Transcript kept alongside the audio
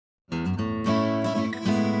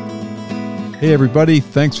Hey everybody,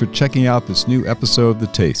 thanks for checking out this new episode of The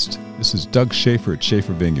Taste. This is Doug Schaefer at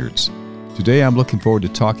Schaefer Vineyards. Today I'm looking forward to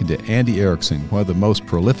talking to Andy Erickson, one of the most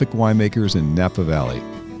prolific winemakers in Napa Valley.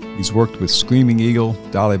 He's worked with Screaming Eagle,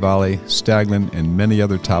 Dalle Valle, Staglin, and many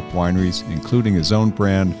other top wineries, including his own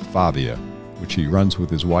brand, Favia, which he runs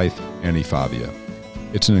with his wife, Annie Favia.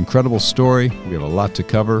 It's an incredible story, we have a lot to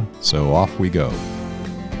cover, so off we go.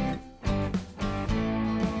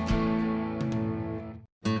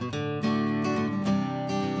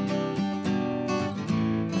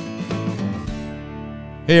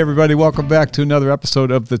 Hey everybody, welcome back to another episode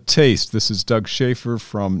of The Taste. This is Doug Schaefer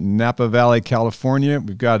from Napa Valley, California.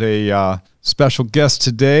 We've got a special guest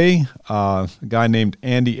today, a guy named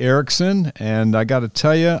Andy Erickson. And I got to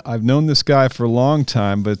tell you, I've known this guy for a long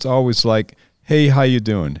time, but it's always like, hey, how you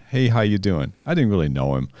doing? Hey, how you doing? I didn't really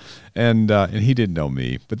know him, and he didn't know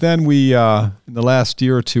me. But then we, in the last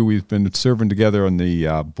year or two, we've been serving together on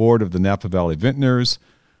the board of the Napa Valley Vintners.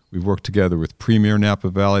 We've worked together with Premier Napa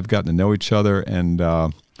Valley. We've gotten to know each other, and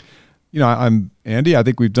I'm Andy. I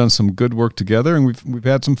think we've done some good work together, and we've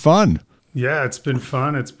had some fun. Yeah, it's been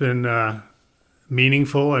fun. It's been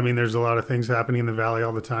meaningful. I mean, there's a lot of things happening in the valley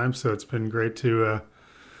all the time, so it's been great to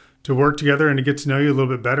work together and to get to know you a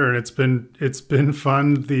little bit better. And it's been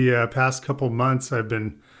fun. The past couple months, I've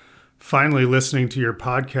been finally listening to your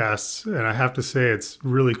podcasts, and I have to say it's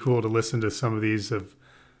really cool to listen to some of these of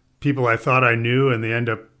people I thought I knew, and they end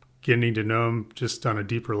up getting to know them just on a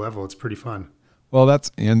deeper level. It's pretty fun. Well,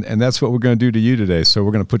 that's what we're going to do to you today. So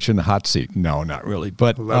we're going to put you in the hot seat. No, not really.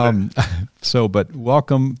 But but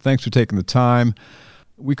welcome. Thanks for taking the time.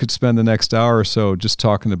 We could spend the next hour or so just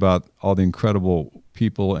talking about all the incredible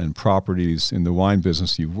people and properties in the wine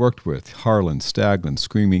business you've worked with: Harlan, Staglin,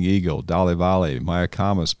 Screaming Eagle, Dalle Valle,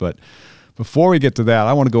 Mayacamas. But before we get to that,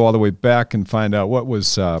 I want to go all the way back and find out what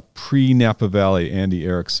was pre-Napa Valley Andy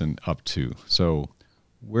Erickson up to. So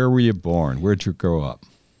where were you born? Where'd you grow up?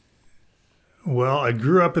 Well, I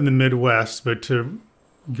grew up in the Midwest, but to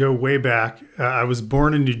go way back, I was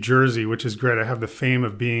born in New Jersey, which is great. I have the fame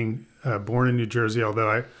of being born in New Jersey,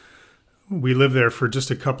 although we lived there for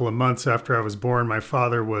just a couple of months after I was born. My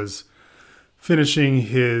father was finishing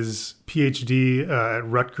his PhD at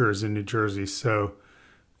Rutgers in New Jersey, so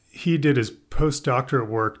he did his postdoctorate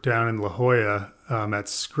work down in La Jolla at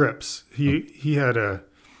Scripps. He had a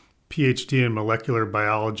PhD in molecular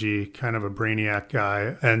biology, kind of a brainiac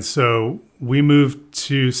guy. And so we moved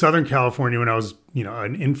to Southern California when I was,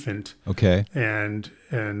 an infant. Okay. And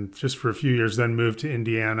just for a few years, then moved to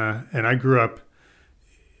Indiana. And I grew up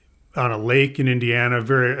on a lake in Indiana,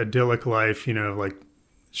 very idyllic life, like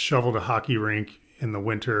shoveled a hockey rink in the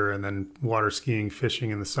winter and then water skiing,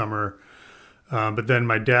 fishing in the summer. But then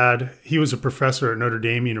my dad, he was a professor at Notre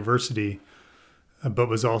Dame University, but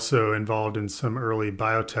was also involved in some early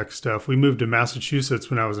biotech stuff. We moved to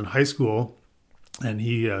Massachusetts when I was in high school, and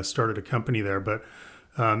he started a company there. But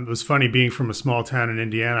it was funny being from a small town in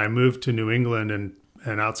Indiana. I moved to New England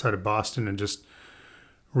and outside of Boston and just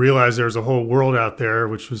realized there was a whole world out there,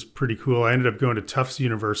 which was pretty cool. I ended up going to Tufts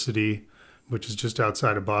University, which is just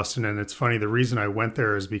outside of Boston. And it's funny, the reason I went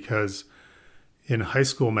there is because in high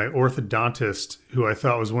school, my orthodontist, who I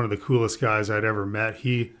thought was one of the coolest guys I'd ever met,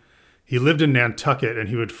 he lived in Nantucket, and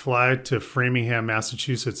he would fly to Framingham,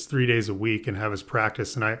 Massachusetts 3 days a week and have his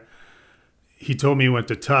practice. And he told me he went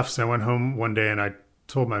to Tufts. I went home one day and I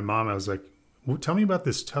told my mom, I was like, tell me about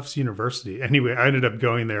this Tufts University. Anyway, I ended up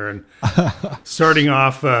going there and starting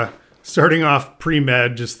off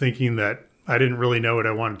pre-med, just thinking that I didn't really know what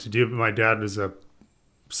I wanted to do. But my dad was a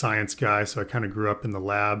science guy, so I kind of grew up in the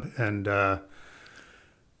lab and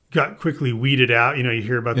got quickly weeded out. You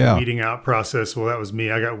hear about the weeding out process. Well, that was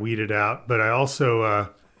me. I got weeded out. But I also,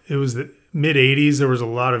 it was the mid 80s. There was a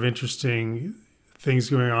lot of interesting things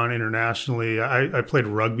going on internationally. I played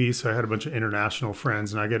rugby, so I had a bunch of international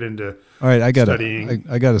friends, and I got into studying.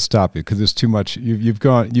 I got to stop you because there's too much. You've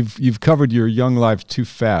covered your young life too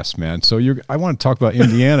fast, man. So I want to talk about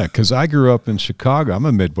Indiana because I grew up in Chicago. I'm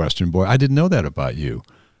a Midwestern boy. I didn't know that about you.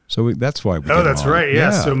 So that's why we get that's on. right.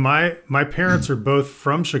 Yeah. So my parents are both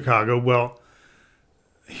from Chicago. Well,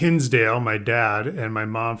 Hinsdale, my dad, and my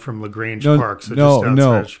mom from LaGrange Park, so just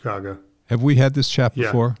outside of Chicago. Have we had this chat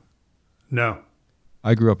before? No.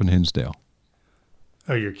 I grew up in Hinsdale.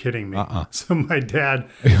 Oh, you're kidding me. So my dad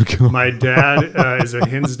is a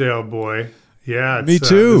Hinsdale boy. Yeah, me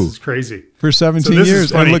too. This is crazy. For 17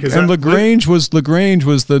 years, and LaGrange was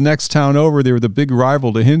the next town over. They were the big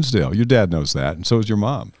rival to Hinsdale. Your dad knows that, and so is your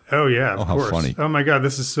mom. Oh yeah, of course. How funny! Oh my God,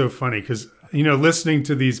 this is so funny because listening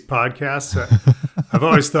to these podcasts, I've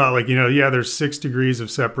always thought like, there's 6 degrees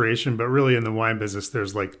of separation, but really in the wine business,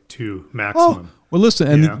 there's like 2 maximum. Oh, well, listen,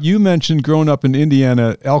 and you mentioned growing up in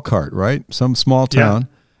Indiana, Elkhart, right? Some small town.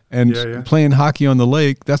 And playing hockey on the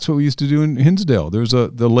lake, that's what we used to do in Hinsdale. There was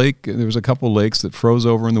a couple lakes that froze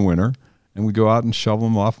over in the winter, and we'd go out and shovel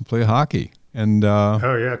them off and play hockey. And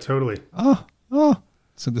oh yeah, totally.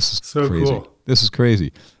 So this is so crazy. Cool. This is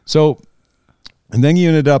crazy. So, and then you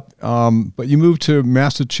ended up, but you moved to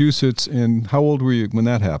Massachusetts, and how old were you when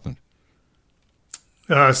that happened?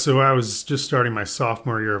 So I was just starting my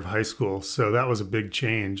sophomore year of high school, so that was a big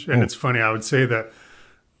change. And It's funny, I would say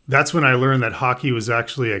that's when I learned that hockey was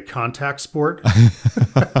actually a contact sport,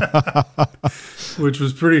 which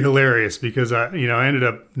was pretty hilarious because I ended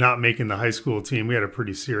up not making the high school team. We had a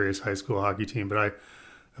pretty serious high school hockey team, but I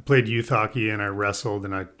played youth hockey and I wrestled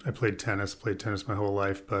and I played tennis my whole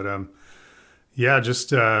life. But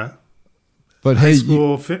but high hey,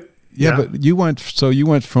 school but you went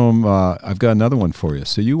from, I've got another one for you.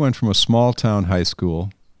 So you went from a small town high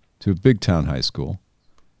school to a big town high school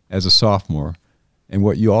as a sophomore. And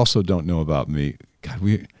what you also don't know about me, God,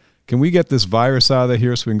 can we get this virus out of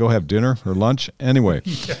here so we can go have dinner or lunch? Anyway,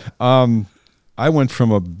 I went from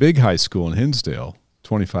a big high school in Hinsdale,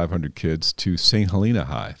 2,500 kids, to St. Helena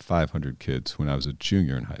High, 500 kids when I was a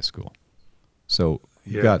junior in high school. So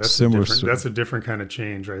you got similar. That's a different kind of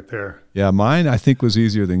change right there. Yeah, mine I think was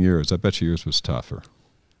easier than yours. I bet you yours was tougher.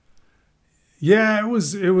 Yeah, it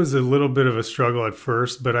was a little bit of a struggle at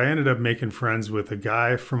first, but I ended up making friends with a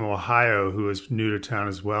guy from Ohio who was new to town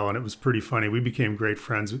as well, and it was pretty funny. We became great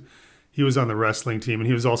friends. He was on the wrestling team, and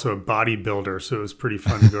he was also a bodybuilder, so it was pretty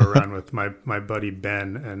fun to go around with my buddy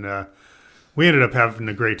Ben, and we ended up having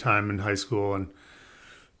a great time in high school, and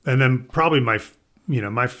then probably my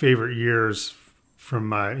favorite years from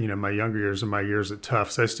my younger years and my years at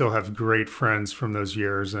Tufts. I still have great friends from those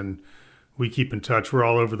years, and we keep in touch. We're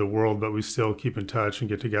all over the world, but we still keep in touch and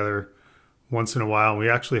get together once in a while. And we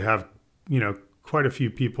actually have, quite a few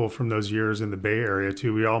people from those years in the Bay Area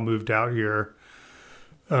too. We all moved out here.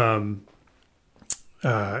 I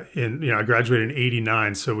graduated in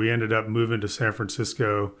 '89, so we ended up moving to San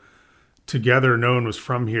Francisco together. No one was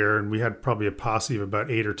from here, and we had probably a posse of about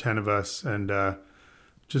 8 or 10 of us, and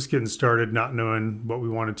just getting started, not knowing what we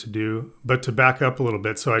wanted to do. But to back up a little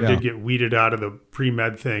bit, so I did get weeded out of the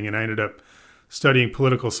pre-med thing, and I ended up studying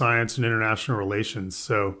political science and international relations.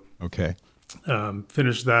 So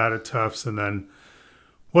finished that at Tufts, and then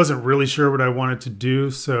wasn't really sure what I wanted to do.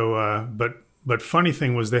 So, but funny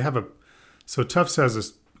thing was so Tufts has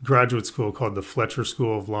this graduate school called the Fletcher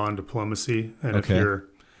School of Law and Diplomacy, and if you're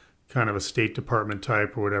kind of a State Department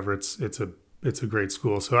type or whatever, it's a great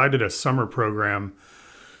school. So I did a summer program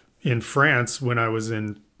in France when I was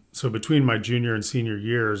between my junior and senior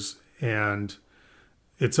years, and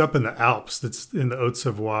it's up in the Alps. It's in the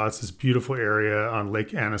Haute-Savoie. It's this beautiful area on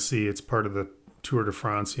Lake Annecy. It's part of the Tour de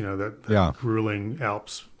France, that grueling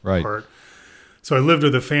Alps part. So I lived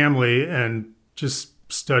with a family and just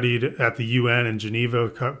studied at the UN in Geneva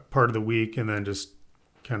part of the week, and then just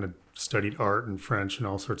kind of studied art and French and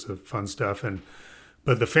all sorts of fun stuff.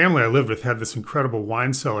 But the family I lived with had this incredible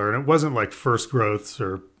wine cellar, and it wasn't like First Growths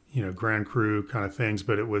or Grand Cru kind of things,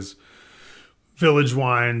 but it was Village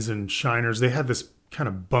Wines and Shiners. They had this kind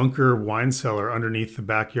of bunker wine cellar underneath the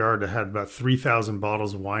backyard that had about 3,000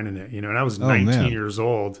 bottles of wine in it, and I was 19 years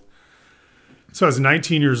old. So I was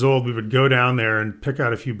 19 years old. We would go down there and pick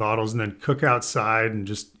out a few bottles and then cook outside and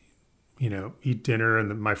just, eat dinner.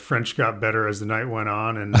 And my French got better as the night went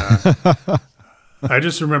on. And I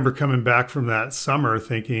just remember coming back from that summer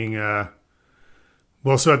thinking,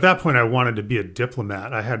 so at that point I wanted to be a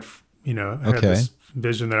diplomat. I had, had this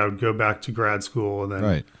vision that I would go back to grad school and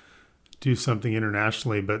then do something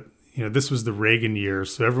internationally. But, this was the Reagan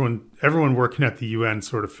years. So everyone working at the UN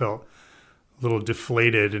sort of felt a little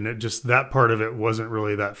deflated, and that part of it wasn't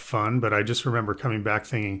really that fun. But I just remember coming back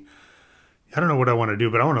thinking, I don't know what I want to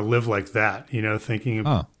do, but I want to live like that, thinking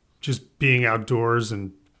of just being outdoors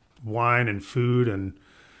and wine and food, and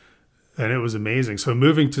it was amazing. So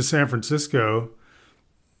moving to San Francisco,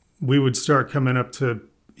 we would start coming up to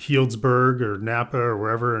Healdsburg or Napa or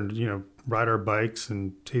wherever and, ride our bikes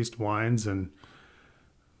and taste wines. And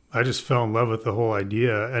I just fell in love with the whole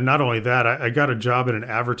idea. And not only that, I got a job at an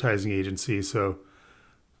advertising agency. So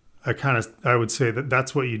I would say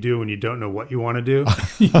that's what you do when you don't know what you want to do.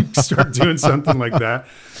 You start doing something like that.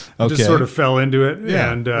 I just sort of fell into it.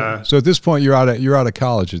 Yeah. And so at this point, you're out of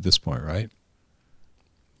college at this point, right?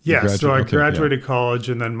 Yeah. So I graduated college,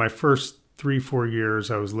 and then my first 3-4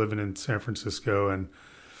 years I was living in San Francisco,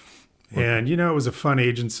 And, you know, it was a fun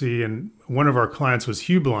agency. And one of our clients was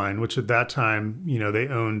Hubline, which at that time, you know, they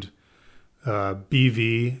owned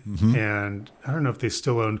BV. And I don't know if they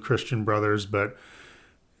still owned Christian Brothers. But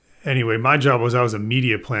anyway, my job was I was a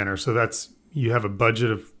media planner. So that's, you have a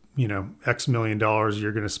budget of, you know, X million dollars.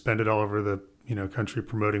 You're going to spend it all over the, you know, country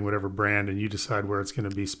promoting whatever brand, and you decide where it's going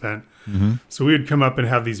to be spent. So we would come up and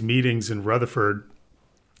have these meetings in Rutherford.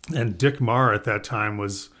 And Dick Marr at that time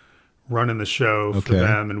was running the show for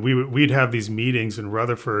them, and we'd have these meetings in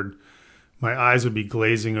Rutherford. My eyes would be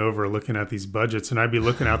glazing over looking at these budgets, and I'd be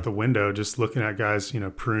looking out the window just looking at guys, you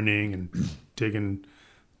know, pruning and digging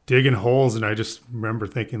holes. And I just remember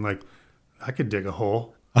thinking, like, I could dig a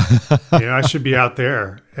hole. You know, I should be out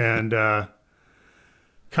there. And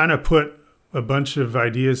kind of put a bunch of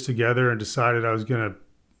ideas together and decided I was gonna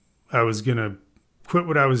quit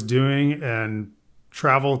what I was doing and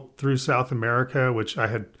travel through South America, which I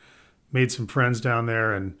had made some friends down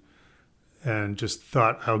there, and just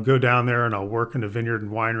thought I'll go down there and I'll work in a vineyard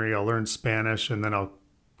and winery. I'll learn Spanish, and then I'll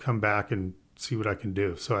come back and see what I can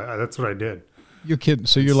do. So that's what I did. You're kidding.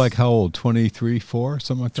 So you're like how old? 23, 4,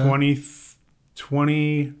 something like that?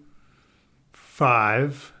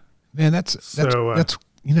 25. Man, that's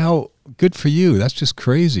you know, good for you. That's just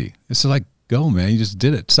crazy. It's like, go, man. You just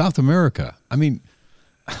did it. South America. I mean.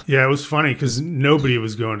 Yeah, it was funny because nobody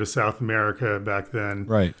was going to South America back then.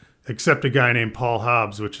 Right. Except a guy named Paul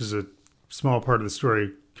Hobbs, which is a small part of the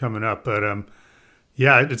story coming up. But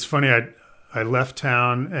yeah, it's funny. I left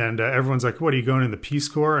town, and everyone's like, "What, are you going in the Peace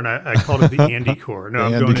Corps?" And I called it the Andy Corps. No,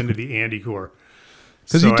 I'm going into the Andy Corps.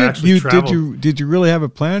 Because did you really have a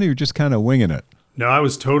plan, or you were just kind of winging it? No, I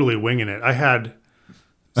was totally winging it. I had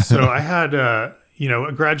you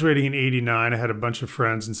know, graduating in '89, I had a bunch of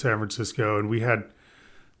friends in San Francisco, and we had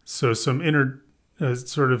some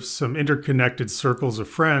interconnected circles of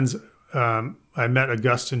friends. I met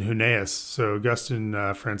Augustin Huneeus, so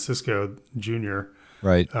Augustin Francisco Jr.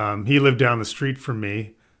 Right. He lived down the street from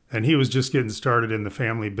me, and he was just getting started in the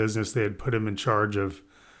family business. They had put him in charge of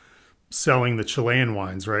selling the Chilean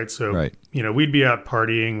wines, right? So, you know, we'd be out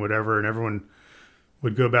partying, whatever, and everyone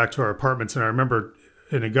would go back to our apartments. And I remember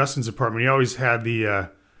in Augustin's apartment, he always had the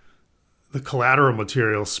collateral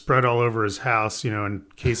material spread all over his house, you know, in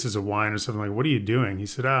cases of wine or something. Like, what are you doing? He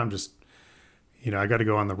said, I'm just, you know, I got to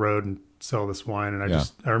go on the road and sell this wine. And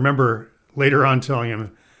I remember later on telling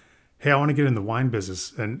him, hey, I want to get in the wine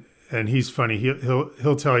business. And he's funny.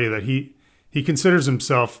 He'll tell you that he considers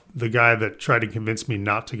himself the guy that tried to convince me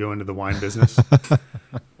not to go into the wine business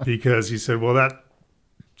because he said, well, that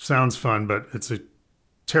sounds fun, but it's a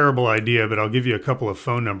terrible idea, but I'll give you a couple of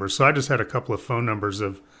phone numbers. So I just had a couple of phone numbers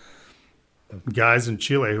of guys in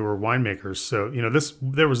Chile who were winemakers. So, you know,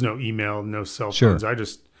 there was no email, no cell phones. I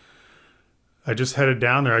just headed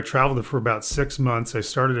down there. I traveled for about 6 months. I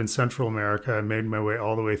started in Central America. I made my way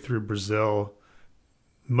all the way through Brazil,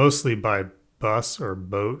 mostly by bus or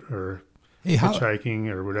boat or hitchhiking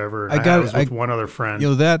or whatever. I was with one other friend. You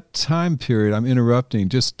know, that time period, I'm interrupting,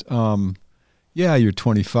 just, yeah, you're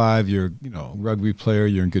 25, you're, you know, rugby player,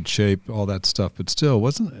 you're in good shape, all that stuff, but still,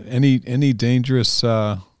 wasn't any dangerous, you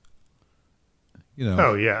know.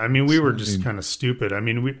 Oh, yeah. I mean, we were just kind of stupid. I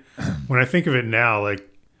mean, when I think of it now, like,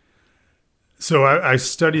 so I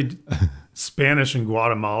studied Spanish in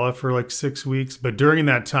Guatemala for like 6 weeks, but during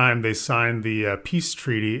that time, they signed the peace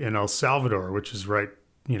treaty in El Salvador, which is right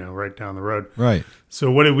down the road. Right. So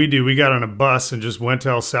what did we do? We got on a bus and just went to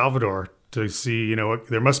El Salvador to see, you know,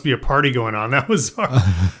 there must be a party going on. That was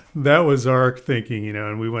our thinking, you know,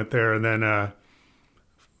 and we went there and then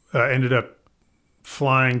ended up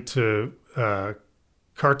flying to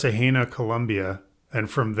Cartagena, Colombia, and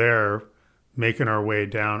from there making our way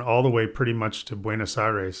down all the way pretty much to Buenos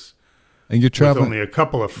Aires. And you're traveling with only a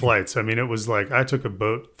couple of flights. I mean, it was like I took a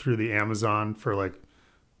boat through the Amazon for like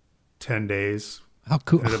 10 days. How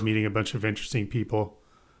cool. Ended up meeting a bunch of interesting people.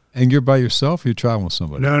 And you're by yourself or you're traveling with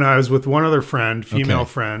somebody? No, I was with one other friend, female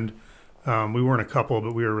friend. We weren't a couple,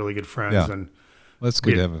 but we were really good friends. Yeah. And that's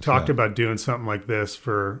good. We talked about doing something like this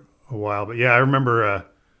for a while. But yeah, I remember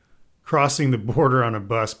crossing the border on a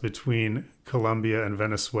bus between Colombia and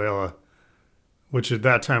Venezuela, which at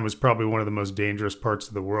that time was probably one of the most dangerous parts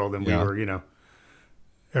of the world. And we were, you know,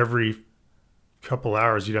 every couple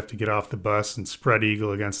hours you'd have to get off the bus and spread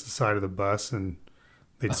eagle against the side of the bus, and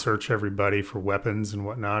they'd search everybody for weapons and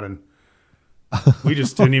whatnot. And we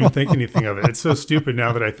just didn't even think anything of it. It's so stupid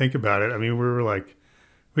now that I think about it. I mean,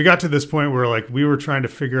 we got to this point where like we were trying to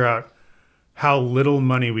figure out how little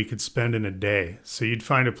money we could spend in a day. So you'd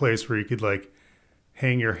find a place where you could like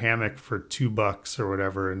hang your hammock for $2 or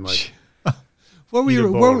whatever. And like, eat a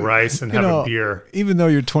bowl of rice and have a beer. Even though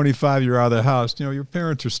you're 25, you're out of the house, your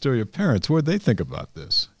parents are still your parents. What did they think about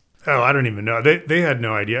this? Oh, I don't even know. They had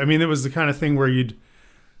no idea. I mean, it was the kind of thing where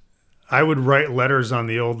I would write letters on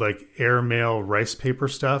the old like airmail rice paper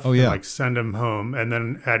stuff. Oh, yeah. And, like send them home. And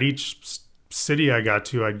then at each city I got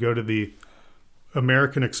to, I'd go to the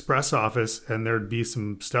American Express office and there'd be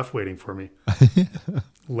some stuff waiting for me.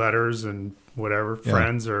 Letters and whatever,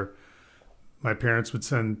 friends, or my parents would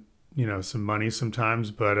send, some money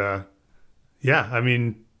sometimes. But I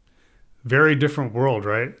mean, very different world,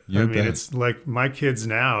 right? It's like my kids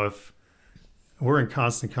now, if we're in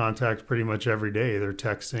constant contact pretty much every day, they're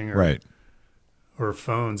texting or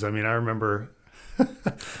phones. I mean, I remember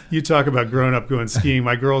you talk about growing up going skiing.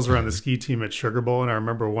 My girls were on the ski team at Sugar Bowl, and I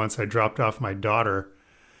remember once I dropped off my daughter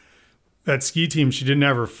at ski team. She didn't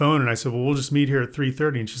have her phone, and I said, well, we'll just meet here at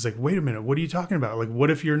 3:30. And she's like, wait a minute, what are you talking about? Like,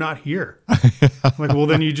 what if you're not here? I'm like, well,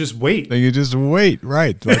 then you just wait. Then you just wait,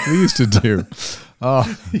 right, like we used to do.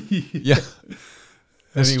 Yeah.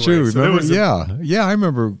 That's true. So I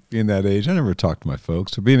remember being that age. I never talked to my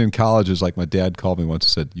folks. So being in college is like my dad called me once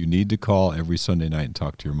and said, you need to call every Sunday night and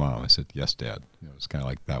talk to your mom. I said, yes, Dad. It's kind of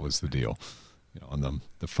like that was the deal, on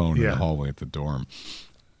the phone in the hallway at the dorm.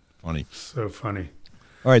 Funny. So funny.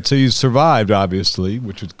 All right, so you survived, obviously,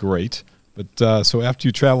 which was great. But so after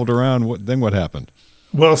you traveled around, what happened?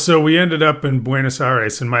 Well, so we ended up in Buenos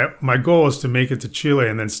Aires, and my goal was to make it to Chile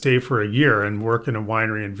and then stay for a year and work in a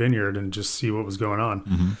winery and vineyard and just see what was going on.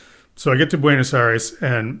 Mm-hmm. So I get to Buenos Aires,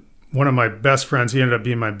 and one of my best friends, he ended up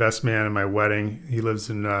being my best man in my wedding. He lives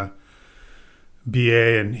in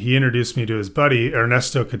BA, and he introduced me to his buddy,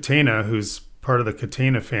 Ernesto Catena, who's part of the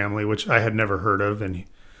Catena family, which I had never heard of. And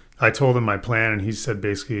I told him my plan, and he said,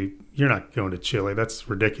 basically, you're not going to Chile. That's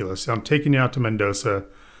ridiculous. I'm taking you out to Mendoza,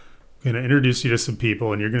 going to introduce you to some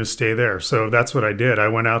people, and you're going to stay there. So that's what I did. I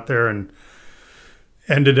went out there and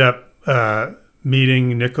ended up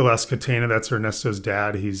meeting Nicolas Catena. That's Ernesto's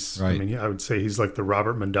dad. He's, right. I would say he's like the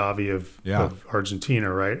Robert Mondavi of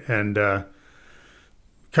Argentina, right? And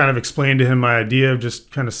kind of explained to him my idea of just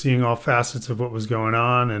kind of seeing all facets of what was going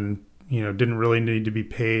on, and didn't really need to be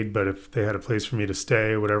paid, but if they had a place for me to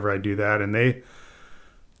stay or whatever, I'd do that. And they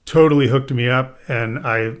totally hooked me up, and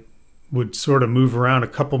I would sort of move around a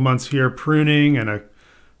couple months here pruning and a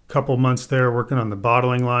couple months there working on the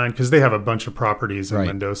bottling line, because they have a bunch of properties in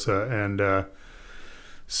Mendoza. And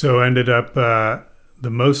so ended up the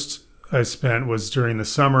most I spent was during the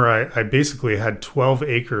summer. I basically had 12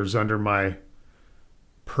 acres under my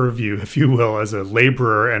purview, if you will, as a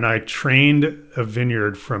laborer, and I trained a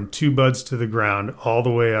vineyard from 2 buds to the ground all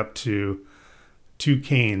the way up to 2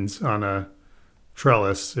 canes on a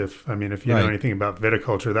trellis. If you know anything about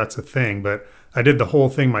viticulture, that's a thing. But I did the whole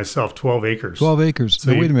thing myself, 12 acres. 12 acres.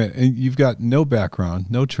 So wait a minute. And you've got no background,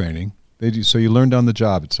 no training. So you learned on the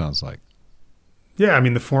job, it sounds like. Yeah.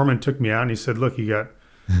 The foreman took me out and he said, look, you're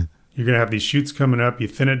going to have these shoots coming up. You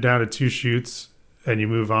thin it down to 2 shoots and you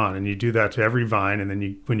move on. And you do that to every vine. And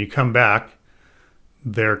then when you come back,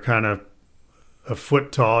 they're kind of a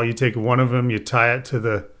foot tall. You take one of them, you tie it to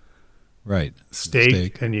the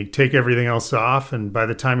stake, and you take everything else off, and by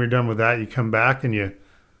the time you're done with that, you come back and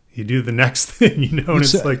you do the next thing, and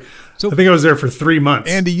it's like, so I think I was there for 3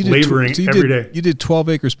 months, Andy, you did laboring every day. You did 12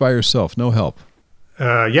 acres by yourself, no help.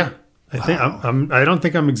 Yeah. I think I don't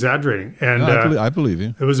think I'm exaggerating. And no, I believe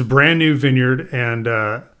you. It was a brand new vineyard, and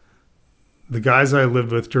the guys I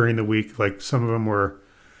lived with during the week, like some of them were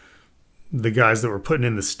the guys that were putting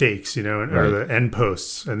in the stakes, or the end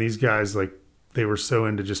posts, and these guys, like, they were so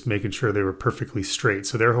into just making sure they were perfectly straight.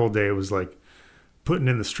 So their whole day was like putting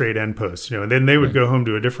in the straight end posts, and then they would go home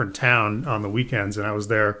to a different town on the weekends. And I was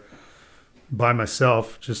there by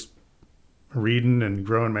myself, just reading and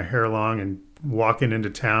growing my hair long and walking into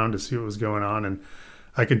town to see what was going on. And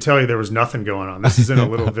I can tell you there was nothing going on. This is in a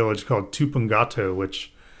little village called Tupungato,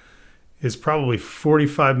 which is probably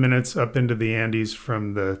 45 minutes up into the Andes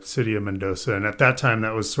from the city of Mendoza. And at that time,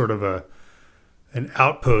 that was sort of an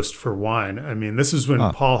outpost for wine. This is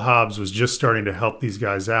when Paul Hobbs was just starting to help these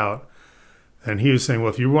guys out. And he was saying,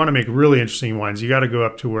 well, if you want to make really interesting wines, you got to go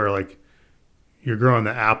up to where, like, you're growing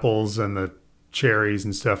the apples and the cherries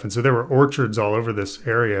and stuff. And so there were orchards all over this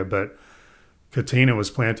area, but Catena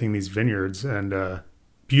was planting these vineyards and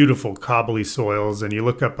beautiful cobbly soils. And you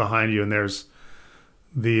look up behind you and there's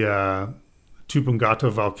the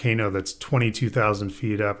Tupungato volcano that's 22,000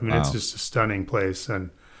 feet up. It's just a stunning place. And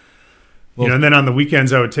and then on the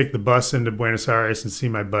weekends, I would take the bus into Buenos Aires and see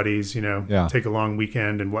my buddies, take a long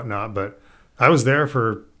weekend and whatnot. But I was there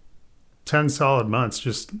for 10 solid months,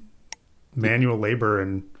 just manual labor.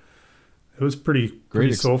 And it was pretty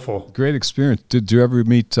soulful. Great experience. Did you ever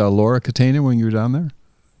meet Laura Catena when you were down there?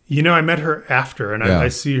 I met her after, and I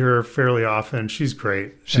see her fairly often. She's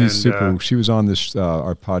great. She's super. She was on this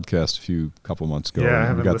our podcast a couple months ago. Yeah, I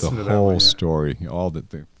haven't we got listened the to that whole one yet. story, all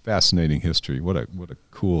the fascinating history. What a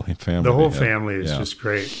cool family. The whole family is just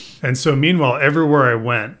great. And so, meanwhile, everywhere I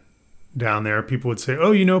went down there, people would say,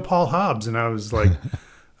 "Oh, you know Paul Hobbs," and I was like,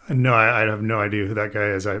 "No, I have no idea who that guy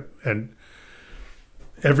is." And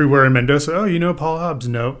everywhere in Mendoza, "Oh, you know Paul Hobbs?"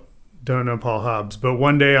 No, don't know Paul Hobbs. But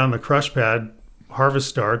one day on the crush pad, harvest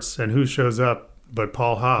starts, and who shows up but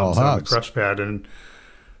Paul Hobbs on the crush pad, and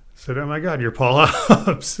said, "Oh my God, you're Paul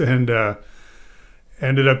Hobbs," and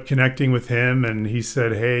ended up connecting with him, and he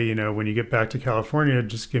said, "Hey, when you get back to California,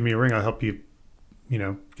 just give me a ring. I'll help you,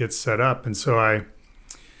 get set up." And so I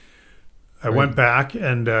went back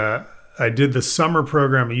and I did the summer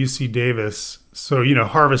program at UC Davis. So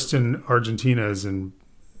harvest in Argentina is in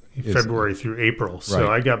February through April.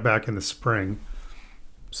 So I got back in the spring.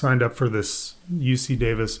 Signed up for this UC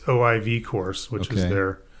Davis OIV course, which is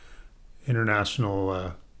their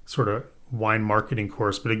international sort of wine marketing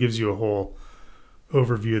course, but it gives you a whole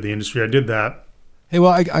overview of the industry. I did that. Hey,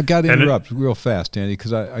 well, I got to interrupt real fast, Andy,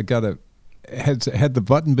 because I got to. Had the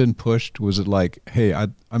button been pushed? Was it like, hey,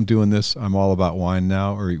 I'm doing this, I'm all about wine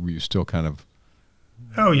now, or were you still kind of?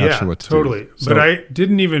 Oh yeah, sure totally. But I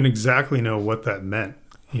didn't even exactly know what that meant.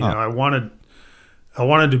 I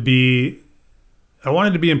wanted to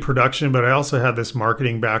be in production, but I also had this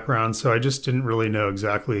marketing background, so I just didn't really know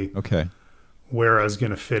exactly where I was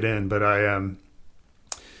going to fit in. But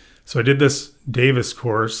so I did this Davis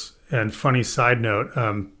course, and funny side note,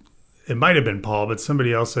 it might have been Paul, but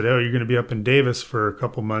somebody else said, "Oh, you're going to be up in Davis for a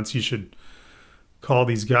couple months. You should call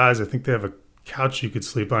these guys. I think they have a couch you could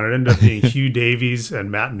sleep on." It ended up being Hugh Davies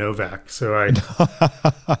and Matt Novak. So I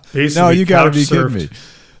basically no, you got to be kidding me.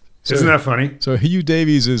 So, isn't that funny? So Hugh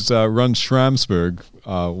Davies runs Schramsberg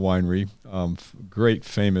Winery, great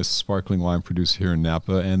famous sparkling wine producer here in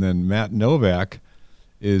Napa, and then Matt Novak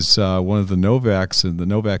is one of the Novaks in the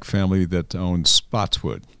Novak family that owns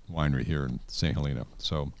Spotswood Winery here in St. Helena.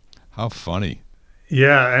 So how funny!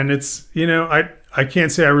 Yeah, and it's I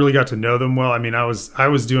can't say I really got to know them well. I mean, I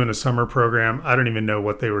was doing a summer program. I don't even know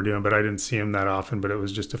what they were doing, but I didn't see them that often. But it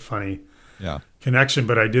was just a funny connection.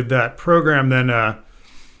 But I did that program. Then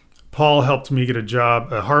Paul helped me get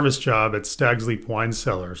a harvest job at Stag's Leap Wine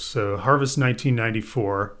Cellars. So harvest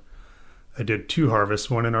 1994. I did 2 harvests,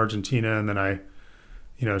 one in Argentina, and then I,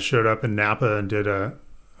 showed up in Napa and did a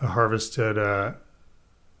harvest at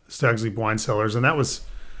Stag's Leap Wine Cellars, and that was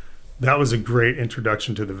a great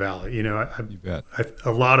introduction to the valley. You bet.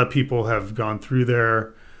 A lot of people have gone through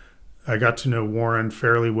there. I got to know Warren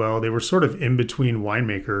fairly well. They were sort of in between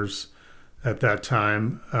winemakers at that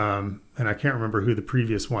time, and I can't remember who the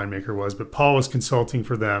previous winemaker was, but Paul was consulting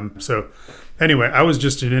for them. So anyway, I was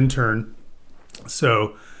just an intern.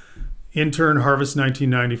 So intern, harvest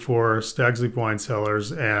 1994, Stag's Leap Wine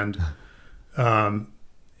Cellars, and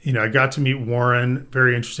I got to meet Warren,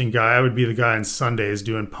 very interesting guy. I would be the guy on Sundays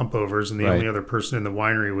doing pump overs, and the only other person in the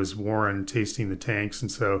winery was Warren tasting the tanks,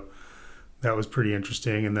 and so that was pretty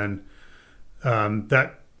interesting. And then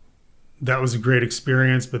that was a great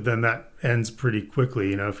experience, but then that ends pretty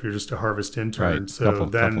quickly, if you're just a harvest intern. Right. So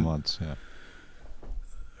couple months, yeah.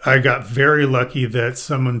 I got very lucky that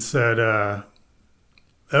someone said,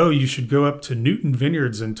 "Oh, you should go up to Newton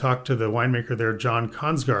Vineyards and talk to the winemaker there, John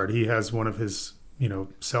Consgard. He has one of his,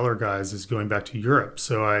 cellar guys is going back to Europe."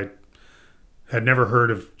 So I had never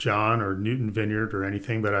heard of John or Newton Vineyard or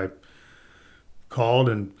anything, but I called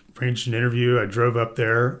and arranged an interview. I drove up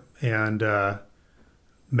there and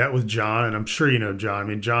met with John, and I'm sure you know John. I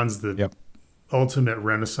mean, John's the ultimate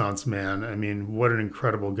Renaissance man. I mean, what an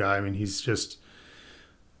incredible guy. I mean, he's just...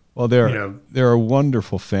 Well, they're a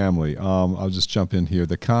wonderful family. I'll just jump in here.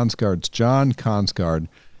 The Consgards, John Consgard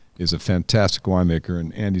is a fantastic winemaker,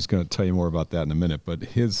 and Andy's going to tell you more about that in a minute. But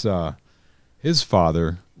his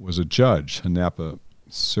father was a judge, a Napa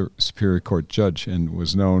Superior Court judge, and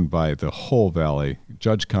was known by the whole valley.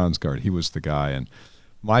 Judge Consgard, he was the guy. And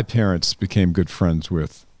my parents became good friends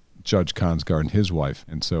with Judge Consgard and his wife.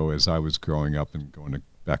 And so as I was growing up and going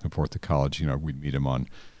back and forth to college, we'd meet him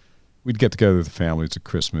we'd get together with the families at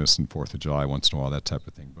Christmas and 4th of July once in a while, that type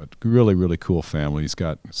of thing. But really, really cool family. He's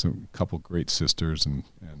got a couple great sisters, and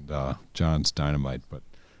John's dynamite.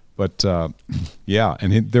 But yeah,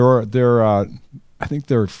 and I think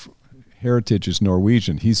their heritage is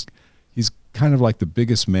Norwegian. He's kind of like the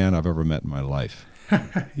biggest man I've ever met in my life.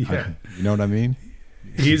 Yeah. You know what I mean?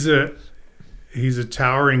 He's a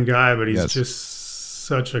towering guy, but he's just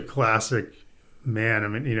such a classic man. I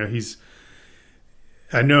mean,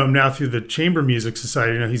 I know him now through the Chamber Music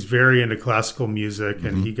Society. You know, he's very into classical music,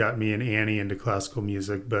 and he got me and Annie into classical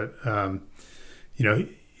music. But you know,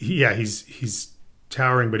 he's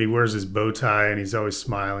towering, but he wears his bow tie and he's always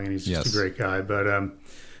smiling, and he's just a great guy. But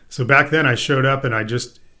so back then, I showed up and I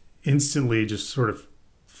just instantly just sort of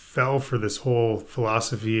fell for this whole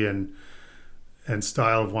philosophy and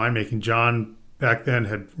style of winemaking. John back then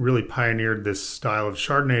had really pioneered this style of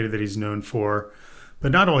Chardonnay that he's known for.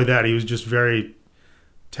 But not only that, he was just very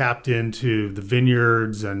tapped into the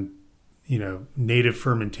vineyards and, you know, native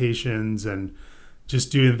fermentations and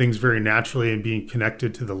just doing things very naturally and being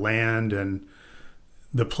connected to the land. And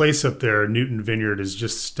the place up there, Newton Vineyard, is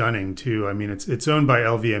just stunning too. I mean, it's owned by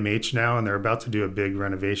LVMH now, and they're about to do a big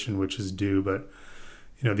renovation, which is due. But,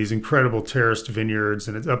 you know, these incredible terraced vineyards,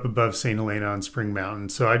 and it's up above St. Helena on Spring Mountain.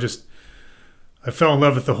 So I fell in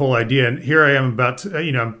love with the whole idea. And here I am about to,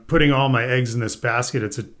 you know, I'm putting all my eggs in this basket.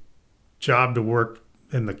 It's a job to work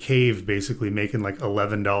in the cave, basically making like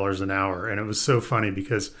 $11 an hour. And it was so funny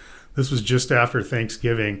because this was just after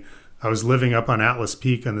Thanksgiving. I was living up on Atlas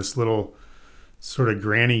Peak on this little sort of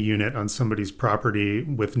granny unit on somebody's property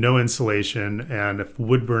with no insulation and a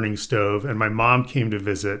wood burning stove. And my mom came to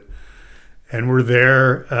visit, and we're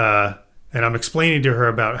there. And I'm explaining to her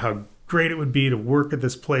about how great it would be to work at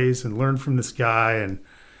this place and learn from this guy. And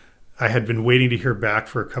I had been waiting to hear back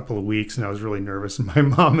for a couple of weeks, and I was really nervous. And my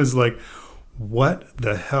mom is like, "What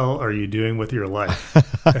the hell are you doing with your life?"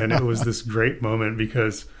 And it was this great moment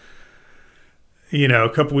because, you know, a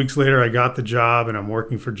couple weeks later I got the job and I'm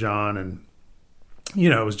working for John, and, you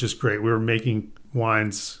know, it was just great. We were making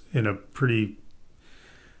wines in a pretty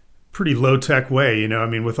low tech way, you know, I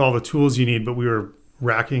mean, with all the tools you need, but we were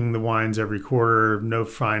racking the wines every quarter, no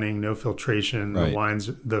fining, no filtration. Right.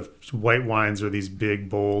 The white wines are these big,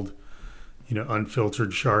 bold, you know,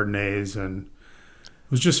 unfiltered Chardonnays, and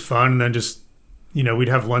it was just fun. And then just, you know, we'd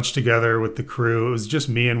have lunch together with the crew. It was just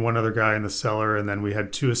me and one other guy in the cellar. And then we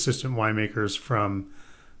had 2 assistant winemakers from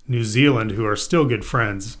New Zealand who are still good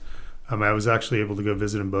friends. I was actually able to go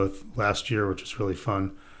visit them both last year, which was really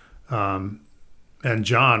fun. And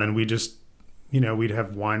John, and we just, you know, we'd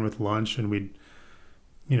have wine with lunch, and we'd,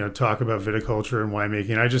 you know, talk about viticulture and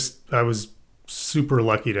winemaking. I was super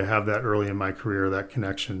lucky to have that early in my career, that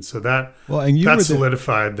connection. So that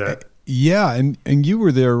solidified that. Yeah, and you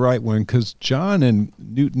were there right when, because John and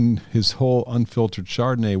Newton, his whole unfiltered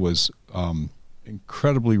Chardonnay was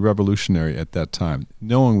incredibly revolutionary at that time.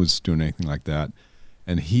 No one was doing anything like that,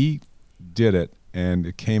 and he did it, and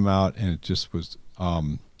it came out, and it just was,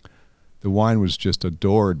 the wine was just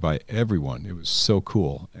adored by everyone. It was so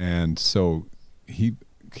cool, and so he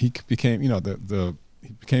became, you know,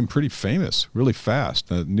 he became pretty famous really fast.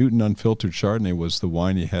 The Newton Unfiltered Chardonnay was the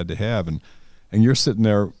wine you had to have, and you're sitting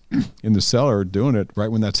there in the cellar doing it right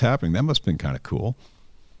when that's happening. That must have been kind of cool.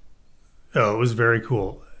 Oh, it was very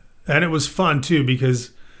cool. And it was fun too,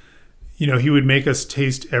 because, you know, he would make us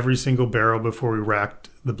taste every single barrel before we racked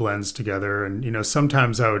the blends together. And, you know,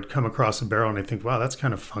 sometimes I would come across a barrel and I'd think, wow, that's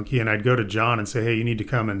kind of funky. And I'd go to John and say, hey, you need to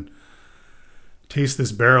come and taste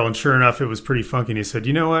this barrel. And sure enough, it was pretty funky. And he said,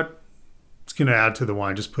 you know what? It's going to add to the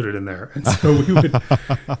wine. Just put it in there. And so we would,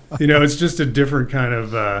 you know, it's just a different kind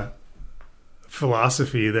of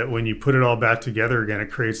philosophy that when you put it all back together again, it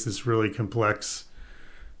creates this really complex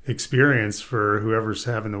experience for whoever's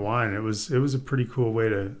having the wine. It was a pretty cool way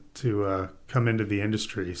to come into the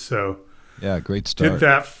industry. So yeah, great start.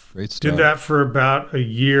 Did that for about a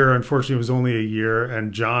year. Unfortunately, it was only a year,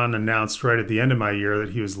 and John announced right at the end of my year that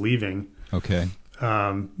he was leaving. Okay.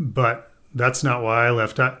 But that's not why I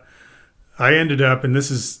left. I ended up, and this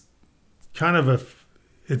is kind of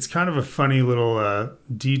a funny little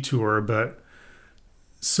detour, but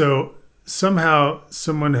so somehow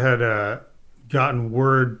someone had gotten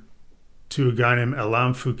word to a guy named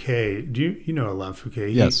Alain Fouquet. Do you know Alain Fouquet?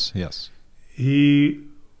 Yes. He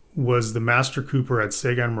was the master cooper at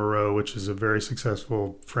Séguin Moreau, which is a very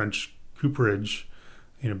successful French cooperage,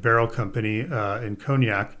 you know, barrel company in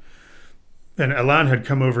Cognac. And Alain had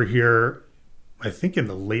come over here, I think in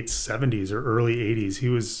the late 70s or early 80s.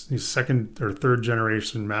 He's second or third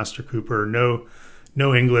generation master cooper,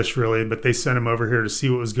 no English really, but they sent him over here to see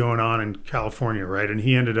what was going on in California, right? And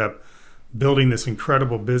he ended up building this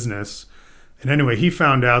incredible business. And anyway, he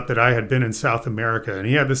found out that I had been in South America, and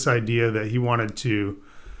he had this idea that he wanted to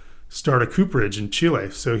start a cooperage in Chile.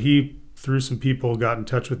 So he, through some people, got in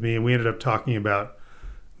touch with me, and we ended up talking about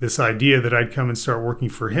this idea that I'd come and start working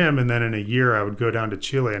for him, and then in a year I would go down to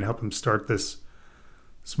Chile and help him start this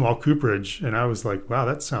small cooperage. And I was like, wow,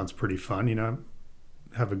 that sounds pretty fun. You know,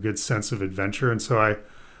 I have a good sense of adventure. And so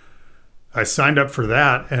I signed up for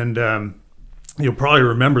that. And you'll probably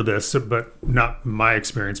remember this, but not my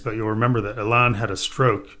experience, but you'll remember that Alain had a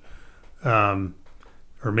stroke.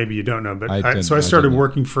 Or maybe you don't know, but I started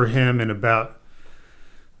working for him in about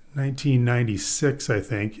 1996, I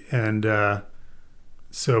think. And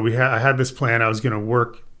so I had this plan. I was going to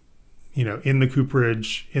work, in the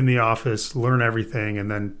cooperage, in the office, learn everything,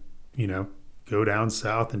 and then, go down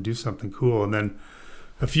south and do something cool. And then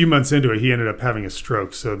a few months into it, he ended up having a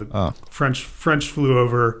stroke. So the French flew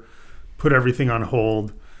over, put everything on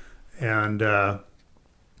hold, and I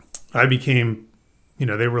became,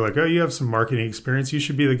 they were like, "Oh, you have some marketing experience. You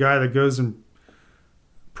should be the guy that goes and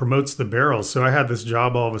promotes the barrels." So I had this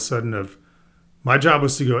job all of a sudden my job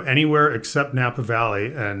was to go anywhere except Napa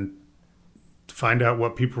Valley and find out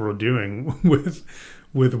what people were doing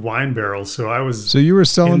with wine barrels. So I was. So you were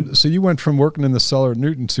selling. So you went from working in the cellar at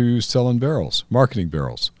Newton to selling barrels, marketing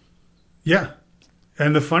barrels. Yeah,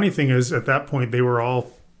 and the funny thing is, at that point, they were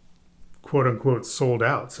all quote unquote sold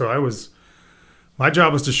out. So my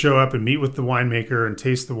job was to show up and meet with the winemaker and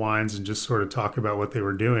taste the wines and just sort of talk about what they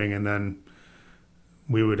were doing, and then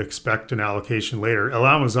we would expect an allocation later.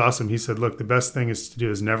 Alain was awesome. He said, "Look, the best thing to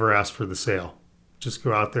do is never ask for the sale. Just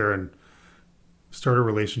go out there and start a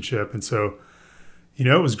relationship." And so,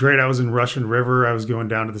 it was great. I was in Russian River. I was going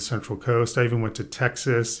down to the Central Coast. I even went to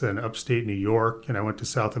Texas and upstate New York, and I went to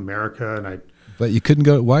South America. And But you couldn't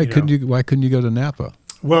go. Why couldn't you go to Napa?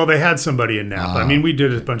 Well, they had somebody in Napa. I mean, we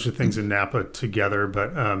did a bunch of things in Napa together,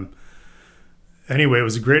 but anyway, it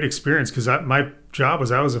was a great experience because my job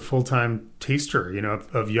was I was a full-time taster,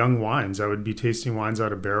 of young wines. I would be tasting wines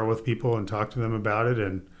out of barrel with people and talk to them about it,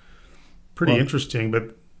 and pretty interesting.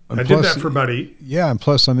 But I did that for about Yeah, and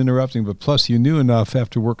plus I'm interrupting, but plus you knew enough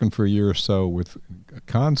after working for a year or so with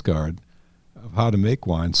Kongsgaard of how to make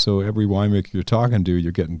wine. So every winemaker you're talking to,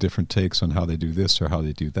 you're getting different takes on how they do this or how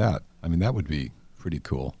they do that. I mean, that would be pretty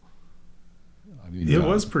cool. I mean, it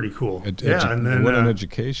was pretty cool. And then what an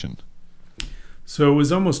education. So it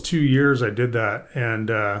was almost 2 years I did that, and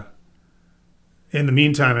in the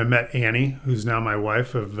meantime, I met Annie, who's now my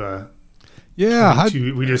wife of.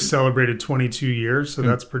 We just celebrated 22 years, so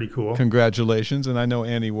that's pretty cool. Congratulations, and I know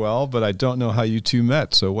Annie well, but I don't know how you two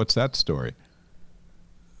met. So what's that story?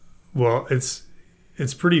 Well, it's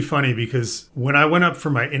pretty funny because when I went up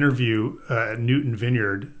for my interview at Newton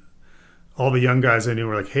Vineyard, all the young guys I knew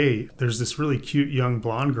were like, "Hey, there's this really cute young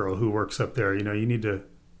blonde girl who works up there. You need to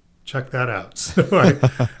check that out." So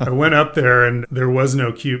I went up there, and there was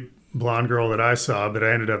no cute blonde girl that I saw, but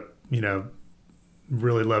I ended up,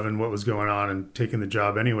 really loving what was going on and taking the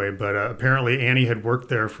job anyway. But apparently Annie had worked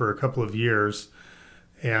there for a couple of years,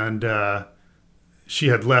 and she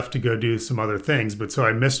had left to go do some other things. But so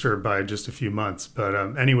I missed her by just a few months. But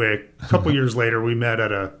anyway, a couple years later, we met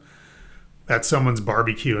at someone's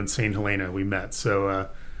barbecue in St. Helena. We met. So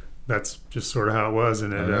that's just sort of how it was.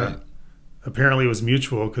 And it apparently was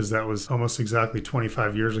mutual because that was almost exactly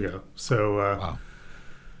 25 years ago. So wow.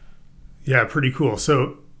 Yeah, pretty cool.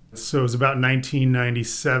 So it was about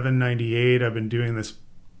 1997, 98. I've been doing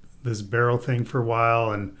this barrel thing for a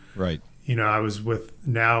while. And, right. I was with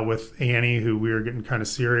Annie, who we were getting kind of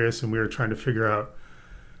serious, and we were trying to figure out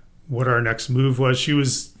what our next move was. She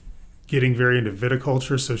was getting very into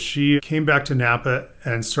viticulture. So she came back to Napa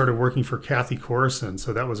and started working for Kathy Corison.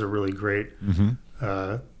 So that was a really great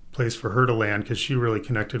place for her to land because she really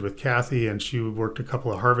connected with Kathy, and she worked a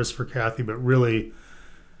couple of harvests for Kathy, but really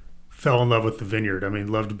fell in love with the vineyard. I mean,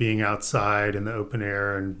 loved being outside in the open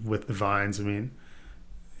air and with the vines. I mean,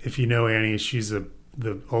 if you know Annie, she's the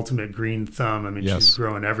ultimate green thumb. I mean, yes. She's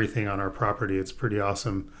growing everything on our property. It's pretty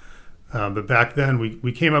awesome. But back then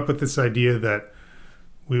we came up with this idea that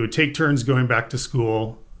we would take turns going back to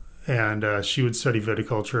school, and she would study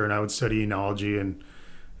viticulture and I would study enology.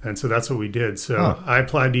 And so that's what we did. So I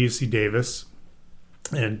applied to UC Davis,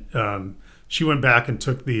 and she went back and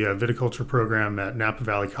took the viticulture program at Napa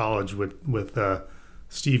Valley College with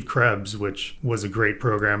Steve Krebs, which was a great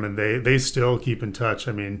program, and they still keep in touch.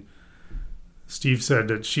 I mean, Steve said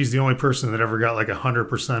that she's the only person that ever got like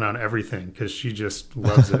 100% on everything because she just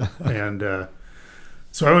loves it. And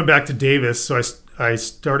so I went back to Davis. So I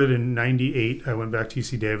started in 98. I went back to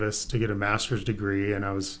UC Davis to get a master's degree, and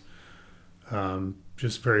I was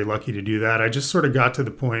just very lucky to do that. I just sort of got to the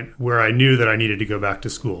point where I knew that I needed to go back to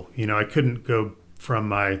school. I couldn't go from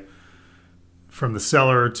the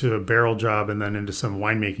cellar to a barrel job and then into some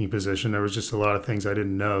winemaking position. There was just a lot of things I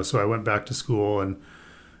didn't know. So I went back to school and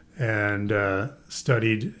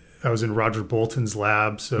studied. I was in Roger Bolton's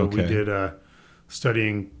lab. So we did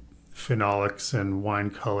studying phenolics and wine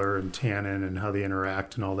color and tannin and how they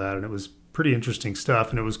interact and all that. And it was pretty interesting stuff.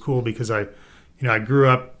 And it was cool because I grew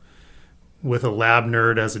up with a lab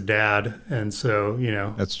nerd as a dad, and so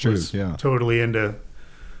That's true. was Yeah. totally into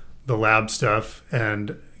the lab stuff,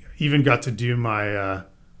 and even got to do my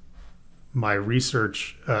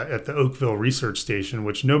research at the Oakville Research Station,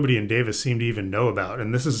 which nobody in Davis seemed to even know about.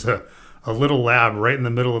 And this is a little lab right in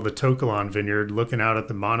the middle of the Tokelon Vineyard, looking out at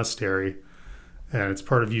the monastery, and it's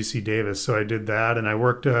part of UC Davis. So I did that, and I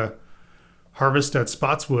worked Harvest at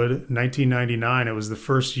Spotswood in 1999. It was the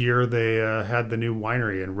first year they had the new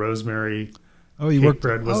winery, and Rosemary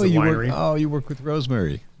Cakebread was the winery. You worked with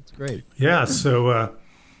Rosemary. That's great. Yeah, so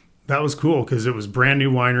that was cool because it was brand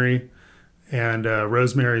new winery, and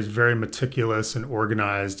Rosemary's very meticulous and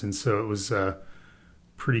organized, and so it was a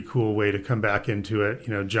pretty cool way to come back into it.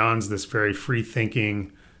 John's this very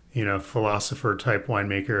free-thinking, philosopher type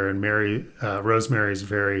winemaker, and Rosemary's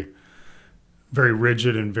very, very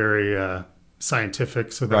rigid and very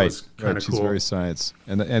scientific. So that was kind of cool. She's very science.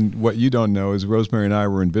 And what you don't know is Rosemary and I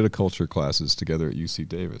were in viticulture classes together at UC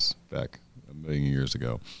Davis back a million years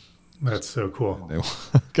ago. That's so cool. It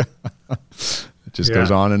just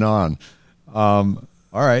goes on and on. All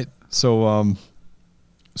right. So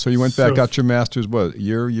you went back, got your master's, what,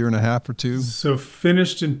 year and a half or two? So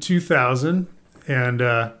finished in 2000,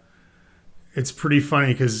 and it's pretty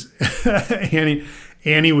funny because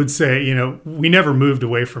Annie would say, we never moved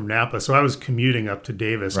away from Napa, so I was commuting up to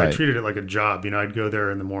Davis. Right. I treated it like a job. I'd go there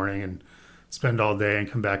in the morning and spend all day and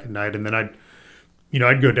come back at night, and then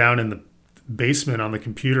I'd go down in the basement on the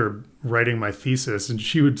computer writing my thesis, and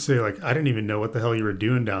she would say, like, I didn't even know what the hell you were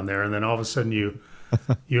doing down there, and then all of a sudden you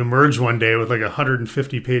emerge one day with like a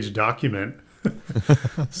 150-page document.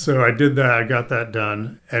 So I did that. I got that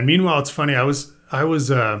done. And meanwhile, it's funny. I was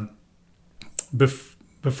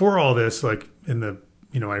before all this, like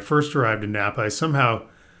when I first arrived in Napa, I somehow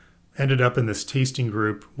ended up in this tasting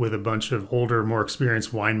group with a bunch of older, more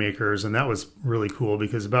experienced winemakers, and that was really cool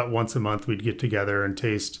because about once a month we'd get together and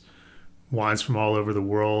taste wines from all over the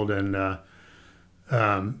world. And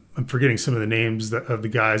I'm forgetting some of the names of the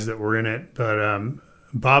guys that were in it, but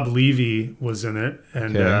Bob Levy was in it,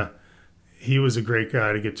 and he was a great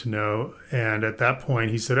guy to get to know. And at that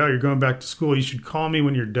point, he said, "Oh, you're going back to school. You should call me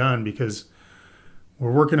when you're done because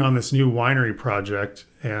we're working on this new winery project,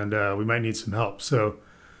 and we might need some help." So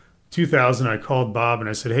 2000, I called Bob, and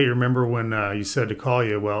I said, "Hey, remember when you said to call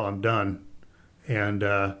you? Well, I'm done." And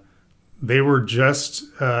they were just,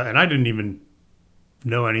 and I didn't even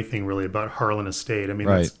know anything really about Harlan Estate. I mean,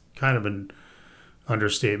 that's kind of an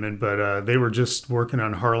understatement, but they were just working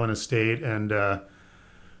on Harlan Estate, and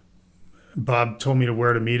Bob told me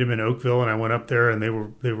where to meet him in Oakville, and I went up there, and they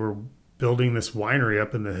were building this winery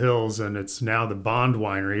up in the hills, and it's now the Bond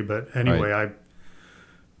Winery. But anyway, I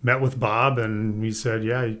met with Bob, and he said,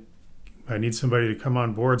 "Yeah, I need somebody to come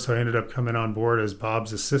on board." So I ended up coming on board as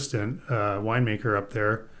Bob's assistant winemaker up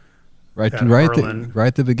there. Right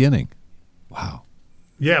at the beginning. Wow.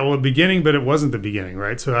 Yeah, well, the beginning, but it wasn't the beginning,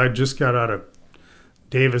 right? So I just got out of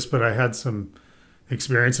Davis, but I had some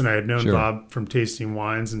experience, and I had known Bob from tasting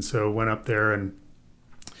wines, and so went up there, and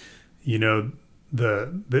we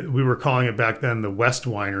were calling it back then the West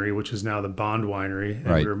Winery, which is now the Bond Winery,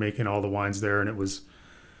 and we were making all the wines there, and it was,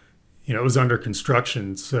 it was under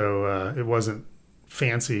construction, so it wasn't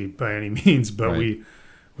fancy by any means, but we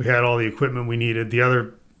had all the equipment we needed. The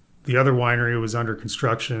other winery was under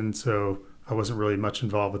construction, so I wasn't really much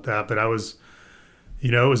involved with that, but I was,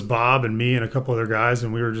 it was Bob and me and a couple other guys,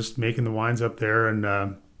 and we were just making the wines up there. And,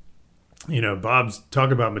 Bob's,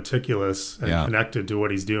 talk about meticulous and connected to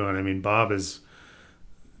what he's doing. I mean, Bob is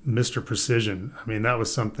Mr. Precision. I mean, that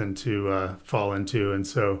was something to fall into. And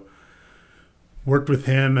so worked with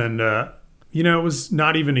him, and, it was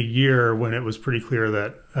not even a year when it was pretty clear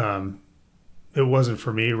that it wasn't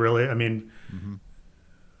for me, really. I mean,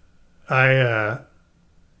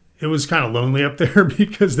 it was kind of lonely up there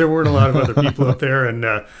because there weren't a lot of other people up there, and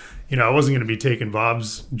I wasn't going to be taking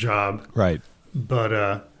Bob's job, right?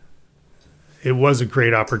 But it was a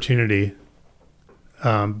great opportunity.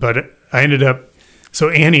 But I ended up, so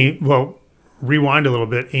Annie. Well, rewind a little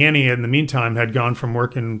bit. Annie, in the meantime, had gone from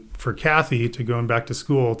working for Kathy to going back to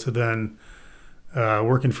school to then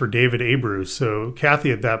working for David Abreu. So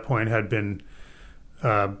Kathy at that point had been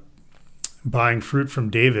buying fruit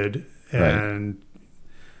from David, and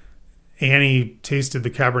Annie tasted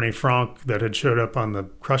the Cabernet Franc that had showed up on the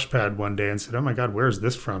crush pad one day and said, "Oh my God, where's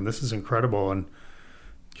this from? This is incredible." And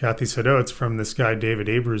Kathy said, "Oh, it's from this guy, David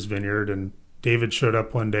Abreu's vineyard." And David showed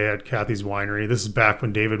up one day at Kathy's winery. This is back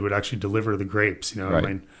when David would actually deliver the grapes, I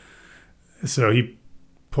mean, so he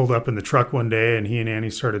pulled up in the truck one day, and he and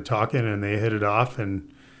Annie started talking, and they hit it off.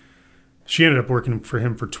 And she ended up working for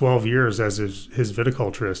him for 12 years as his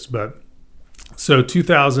viticulturist. But So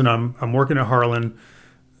 2000, I'm working at Harlan.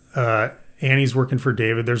 Annie's working for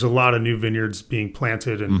David. There's a lot of new vineyards being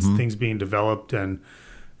planted and things being developed, and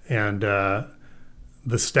the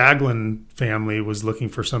Staglin family was looking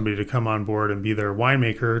for somebody to come on board and be their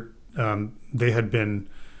winemaker. They had been,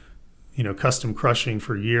 custom crushing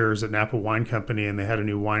for years at Napa Wine Company, and they had a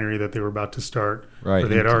new winery that they were about to start. Right. Or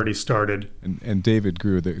they had already started. And David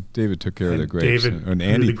took care of the grapes. David and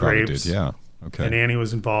Andy grew the probably grapes. did. Yeah. Okay. And Annie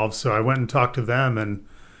was involved. So I went and talked to them and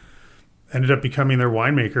ended up becoming their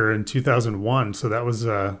winemaker in 2001. So that was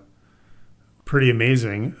pretty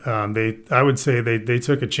amazing. I would say they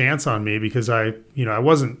took a chance on me because I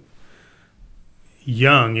wasn't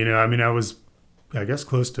young. I was, I guess,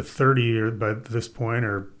 close to 30 or by this point,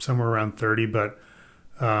 or somewhere around 30. But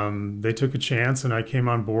they took a chance, and I came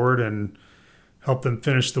on board and helped them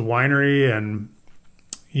finish the winery. And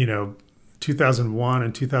 2001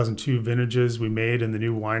 and 2002 vintages we made in the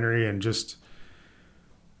new winery, and just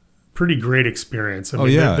pretty great experience. I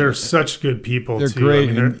mean, they're such good people. They're too. great,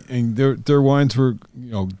 I mean, and their wines were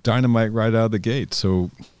dynamite right out of the gate. So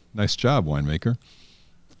nice job, winemaker.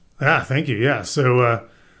 Thank you. Yeah. So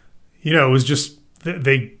it was just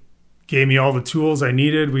they gave me all the tools I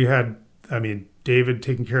needed. We had, David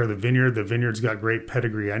taking care of the vineyard. The vineyard's got great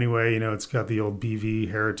pedigree anyway. It's got the old BV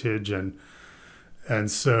heritage, and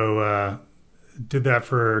so did that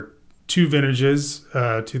for 2 vintages,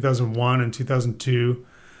 2001 and 2002.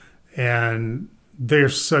 And they're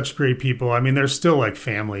such great people. I mean, they're still like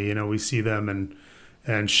family. We see them,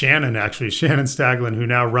 and Shannon Staglin, who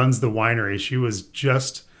now runs the winery. She was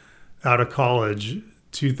just out of college,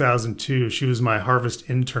 2002. She was my harvest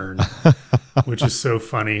intern, which is so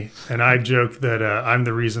funny. And I joke that I'm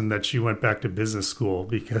the reason that she went back to business school,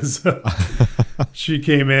 because she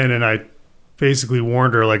came in and I basically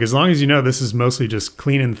warned her, like, as long as this is mostly just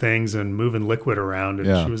cleaning things and moving liquid around.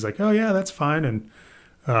 And she was like, oh yeah, that's fine. And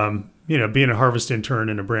being a harvest intern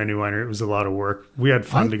in a brand new winery, it was a lot of work. We had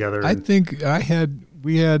fun together. I think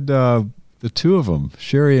we had the two of them,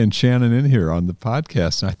 Sherry and Shannon, in here on the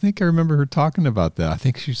podcast. And I think I remember her talking about that. I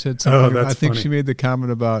think she said something. Oh, that's funny. She made the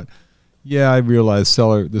comment about, I realized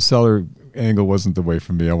the seller angle wasn't the way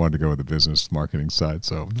for me. I wanted to go with the business marketing side.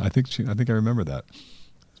 So I think I remember that.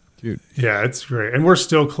 Cute. Yeah, it's great. And we're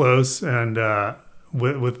still close, and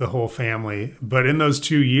with the whole family. But in those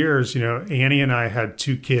 2 years, Annie and I had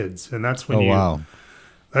 2 kids, and that's when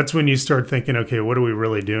that's when you start thinking, okay, what are we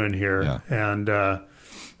really doing here? Yeah. And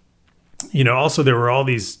also there were all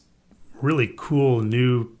these really cool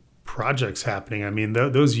new projects happening. I mean,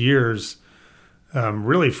 those years,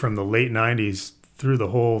 really from the late 90s through the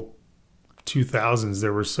whole 2000s,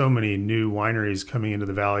 there were so many new wineries coming into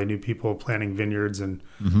the valley, new people planting vineyards and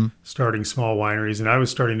starting small wineries. And I was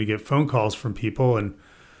starting to get phone calls from people, and,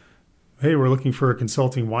 hey, we're looking for a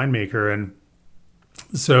consulting winemaker. And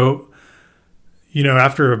so,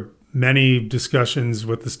 after many discussions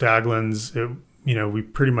with the Staglins, we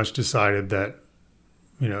pretty much decided that,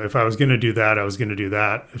 if I was going to do that, I was going to do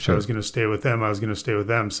that. If I was going to stay with them, I was going to stay with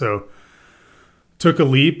them. So took a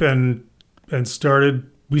leap and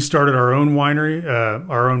we started our own winery,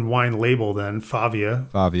 our own wine label then, Favia.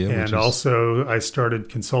 And also I started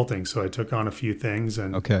consulting. So I took on a few things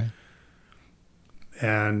and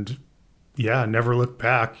never looked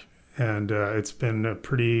back. And it's been a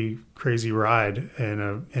pretty crazy ride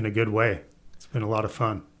in a good way. It's been a lot of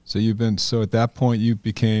fun. So at that point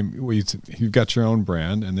you've got your own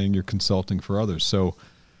brand, and then you're consulting for others. So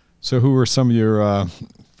who were some of your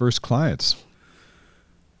first clients?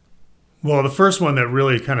 Well, the first one that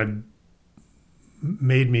really kind of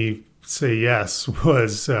made me say yes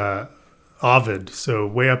was Ovid, so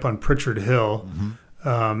way up on Pritchard Hill.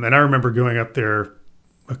 And I remember going up there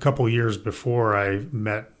a couple years before I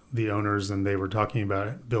met the owners, and they were talking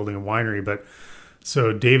about building a winery. But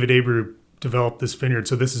so David Abreu developed this vineyard.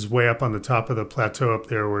 So this is way up on the top of the plateau up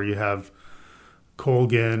there where you have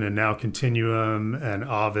Colgan and now Continuum and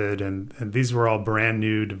Ovid, and these were all brand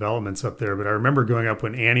new developments up there. But I remember going up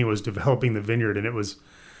when Annie was developing the vineyard, and it was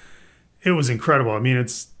incredible. I mean,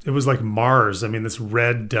 it was like Mars. I mean, this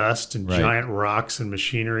red dust and giant rocks and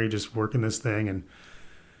machinery just working this thing. And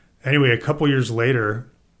anyway, a couple years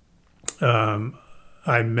later,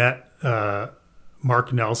 I met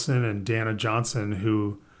Mark Nelson and Dana Johnson,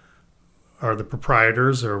 who are the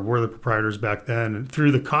proprietors, or were the proprietors back then, and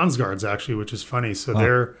through the Konsgaards, actually, which is funny. So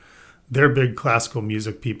they're big classical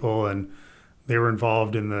music people, and they were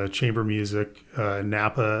involved in the chamber music in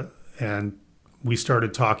Napa, and we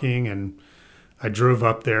started talking, and I drove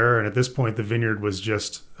up there, and at this point the vineyard was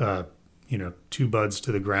just 2 buds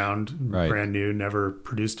to the ground, brand new, never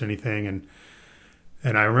produced anything,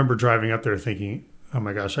 and I remember driving up there thinking, oh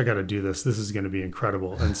my gosh, I got to do this. This is going to be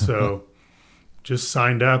incredible. And so just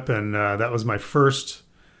signed up, and that was my first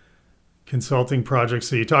consulting project.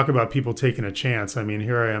 So you talk about people taking a chance. I mean,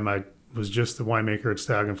 here I am. I was just the winemaker at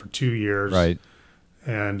Staggen for 2 years. Right.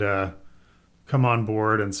 And come on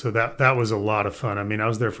board. And so that was a lot of fun. I mean, I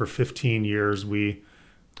was there for 15 years. We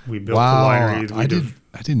built the winery.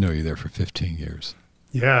 I didn't know you were there for 15 years.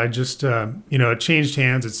 Yeah, I just, it changed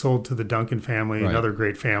hands. It sold to the Duncan family, Right. Another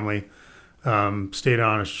great family. Stayed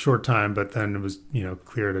on a short time, but then it was,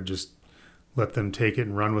 clear to just let them take it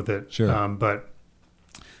and run with it. Sure. But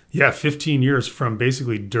yeah, 15 years from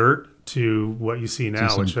basically dirt to what you see now,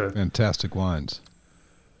 Some which fantastic wines.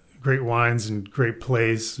 great wines and great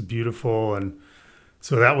place, beautiful. And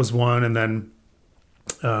so that was one. And then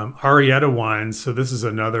Arietta wines. So this is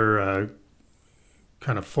another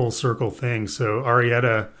kind of full circle thing. So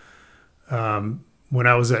Arietta, when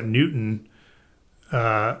I was at Newton,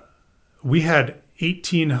 we had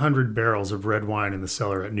 1,800 barrels of red wine in the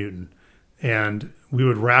cellar at Newton. And we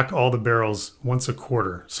would rack all the barrels once a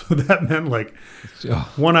quarter. So that meant like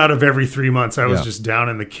one out of every 3 months, I was just down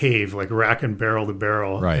in the cave, like racking barrel to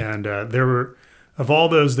barrel. Right. And of all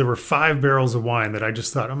those, there were 5 barrels of wine that I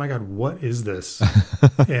just thought, oh my God, what is this?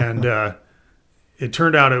 And it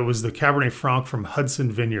turned out it was the Cabernet Franc from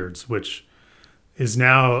Hudson Vineyards, which is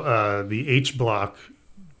now the H Block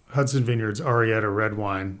Hudson Vineyards Arietta red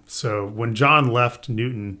wine. So when John left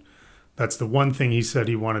Newton, that's the one thing he said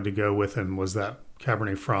he wanted to go with him was that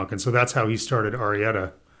Cabernet Franc. And so that's how he started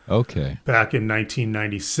Arietta Okay. back in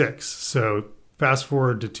 1996. So fast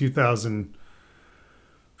forward to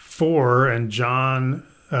 2004, and John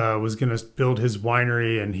was going to build his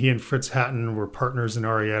winery, and he and Fritz Hatton were partners in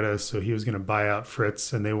Arietta. So he was going to buy out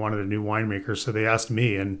Fritz, and they wanted a new winemaker. So they asked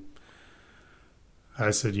me, and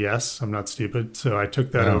I said, yes, I'm not stupid. So I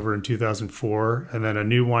took that over in 2004. And then a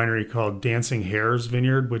new winery called Dancing Hares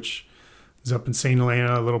Vineyard, which is up in St.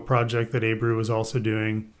 Helena, a little project that Abreu was also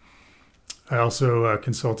doing. I also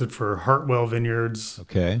consulted for Hartwell Vineyards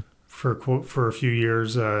for a few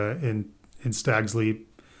years in Stag's Leap.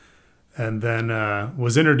 And then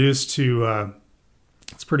was introduced to,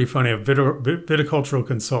 it's pretty funny, a viticultural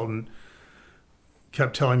consultant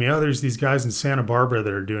kept telling me, there's these guys in Santa Barbara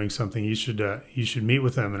that are doing something. You should meet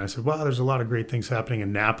with them. And I said, well, there's a lot of great things happening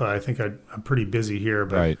in Napa. I think I'm pretty busy here,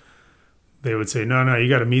 but they would say, no, you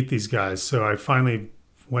got to meet these guys. So I finally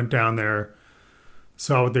went down there,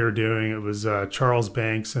 saw what they were doing. It was Charles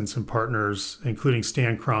Banks and some partners, including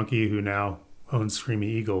Stan Kroenke, who now owns Screaming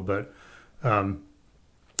Eagle. But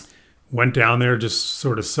went down there, just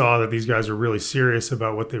sort of saw that these guys were really serious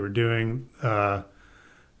about what they were doing.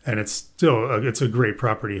 And it's a great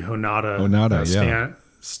property. Honada,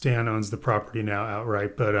 Stan owns the property now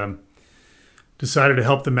outright, but decided to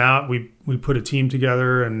help them out. We put a team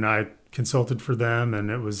together, and I consulted for them, and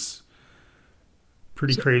it was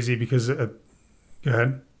pretty crazy because go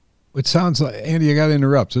ahead. It sounds like, Andy, I got to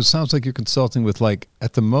interrupt. So it sounds like you're consulting with, like,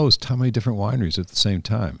 at the most, how many different wineries at the same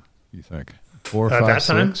time, you think? 4 or 5, that 6?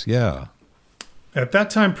 time? Yeah. At that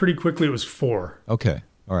time, pretty quickly, it was 4. Okay.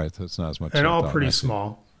 All right. So it's not as much. And all pretty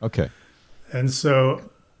small. Okay. And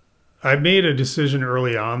so I made a decision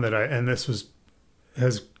early on that this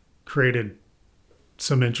has created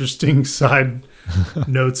some interesting side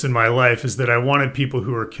notes in my life, is that I wanted people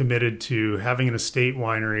who are committed to having an estate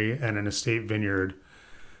winery and an estate vineyard.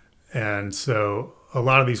 And so a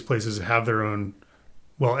lot of these places have their own,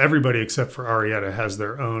 well, everybody except for Arietta has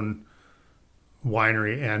their own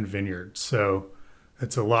winery and vineyard. So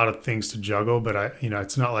it's a lot of things to juggle, but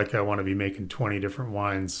it's not like I want to be making 20 different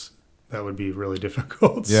wines. That would be really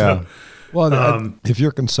difficult. Yeah. So, well, if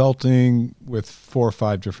you're consulting with 4 or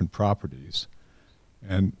 5 different properties,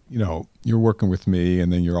 and you're working with me,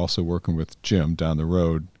 and then you're also working with Jim down the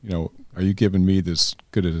road, are you giving me this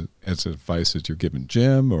good as advice as you're giving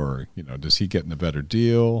Jim, or does he get in a better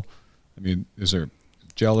deal? I mean, is there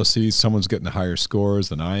jealousy? Someone's getting higher scores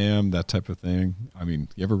than I am, that type of thing. I mean,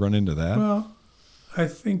 you ever run into that? Well, I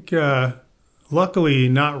think luckily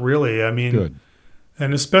not really. I mean, good.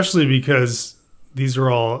 And especially because these are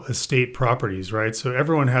all estate properties, right? So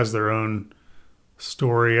everyone has their own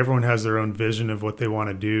story. Everyone has their own vision of what they want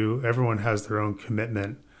to do. Everyone has their own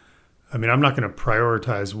commitment. I mean, I'm not going to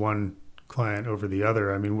prioritize one client over the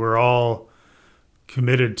other. I mean, we're all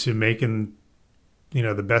committed to making,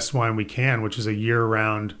 the best wine we can, which is a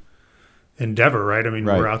year-round endeavor, right? I mean,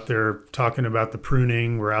 We're out there talking about the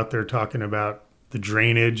pruning. We're out there talking about the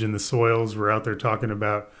drainage and the soils. We're out there talking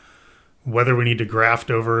about whether we need to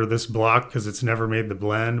graft over this block because it's never made the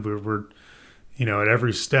blend. We're at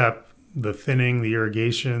every step, the thinning, the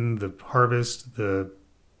irrigation, the harvest, the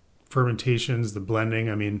fermentations, the blending.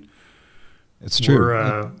 I mean, It's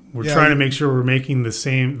true. We're trying to make sure we're making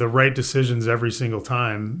the right decisions every single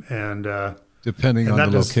time, and depending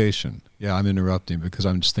on the location. Yeah, I'm interrupting because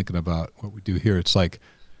I'm just thinking about what we do here. It's like,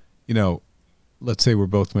 let's say we're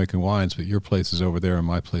both making wines, but your place is over there and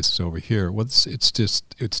my place is over here. Well,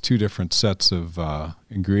 it's two different sets of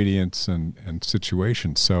ingredients and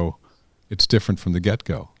situations, so it's different from the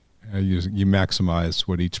get-go. You maximize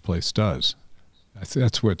what each place does.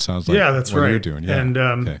 That's what it sounds like. Yeah, that's what right. You're doing. Yeah. And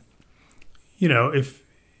okay.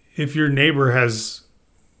 If your neighbor has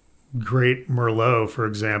great Merlot, for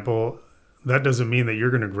example, that doesn't mean that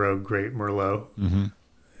you're going to grow great Merlot. Mm-hmm.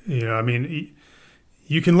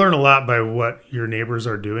 You can learn a lot by what your neighbors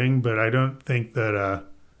are doing, but I don't think there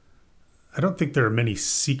are many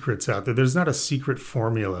secrets out there. There's not a secret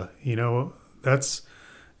formula. That's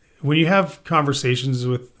when you have conversations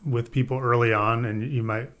with people early on, and you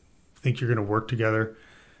might think you're going to work together.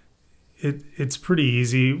 It's pretty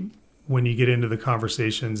easy when you get into the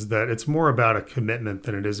conversations that it's more about a commitment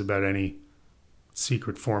than it is about any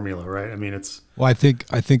secret formula, right? I mean, well, I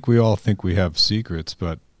think we all think we have secrets,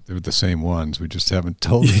 but they're the same ones. We just haven't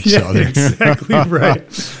told each other. Exactly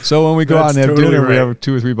right. So when we go out and have totally dinner, right. we have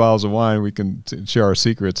 2 or 3 bottles of wine. We can share our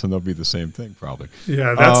secrets, and they'll be the same thing, probably.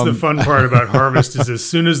 Yeah, that's the fun part about harvest is as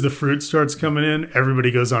soon as the fruit starts coming in,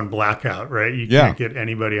 everybody goes on blackout, right? You can't get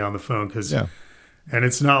anybody on the phone and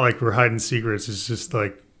it's not like we're hiding secrets. It's just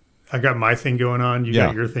like I got my thing going on, you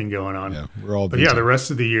got your thing going on. Yeah, we're all busy. But the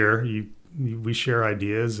rest of the year, we share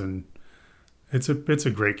ideas, and it's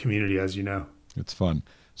a great community, as you know. It's fun.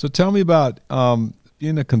 So tell me about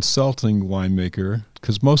being a consulting winemaker,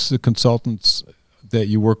 because most of the consultants that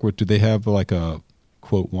you work with, do they have like a,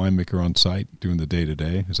 quote, winemaker on site doing the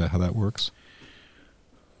day-to-day? Is that how that works?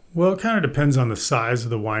 Well, it kind of depends on the size of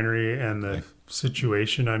the winery and the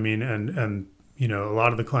situation. I mean, and a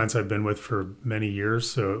lot of the clients I've been with for many years.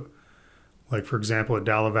 So, like, for example, at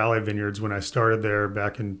Dalla Valley Vineyards, when I started there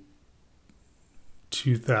back in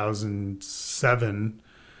 2007,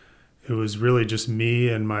 it was really just me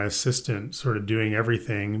and my assistant sort of doing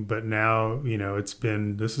everything. But now,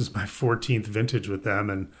 this is my 14th vintage with them,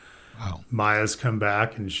 and wow. Maya's come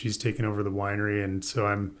back and she's taken over the winery. And so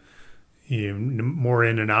I'm more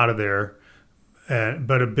in and out of there.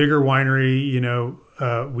 But a bigger winery,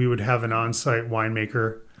 we would have an on-site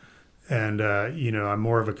winemaker, and, I'm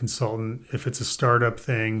more of a consultant. If it's a startup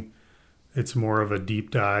thing, it's more of a deep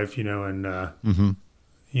dive, and,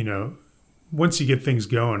 once you get things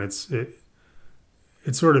going, it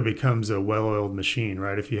sort of becomes a well-oiled machine,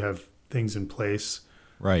 right? If you have things in place.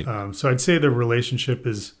 Right. So I'd say the relationship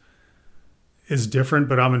is different,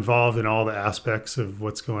 but I'm involved in all the aspects of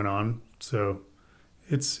what's going on. So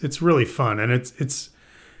it's really fun. And it's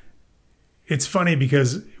funny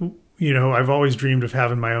because, I've always dreamed of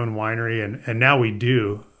having my own winery, and now we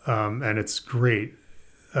do. And it's great.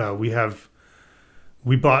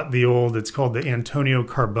 We bought it's called the Antonio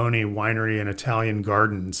Carboni Winery and Italian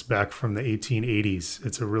Gardens back from the 1880s.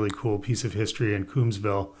 It's a really cool piece of history in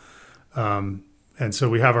Coombsville. And so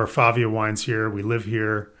we have our Favia wines here. We live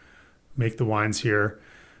here, make the wines here.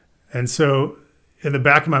 And so in the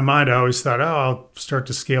back of my mind, I always thought, I'll start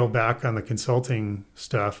to scale back on the consulting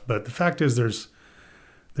stuff. But the fact is there's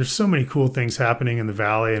so many cool things happening in the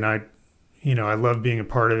Valley, and I love being a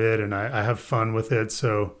part of it, and I have fun with it.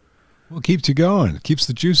 So, well, it keeps you going. It keeps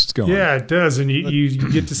the juices going. Yeah, it does. And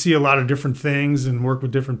you get to see a lot of different things and work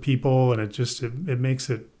with different people. And it makes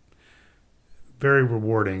it very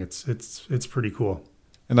rewarding. It's pretty cool.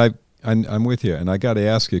 And I'm with you. And I got to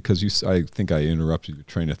ask you, because I think I interrupted your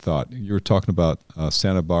train of thought. You were talking about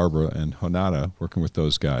Santa Barbara and Honata, working with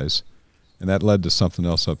those guys. And that led to something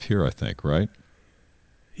else up here, I think, right?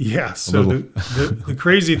 Yeah. So the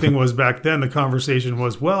crazy thing was back then the conversation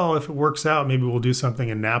was, well, if it works out, maybe we'll do something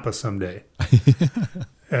in Napa someday.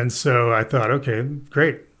 And so I thought, okay,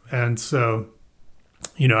 great. And so,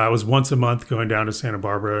 I was once a month going down to Santa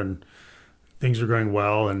Barbara, and things were going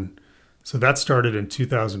well. And so that started in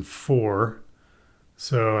 2004.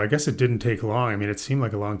 So I guess it didn't take long. I mean, it seemed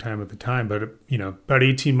like a long time at the time, but about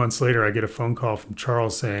 18 months later, I get a phone call from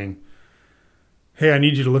Charles saying, hey, I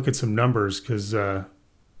need you to look at some numbers because,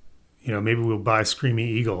 maybe we'll buy Screaming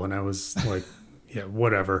Eagle. And I was like, yeah,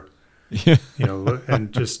 whatever. Yeah.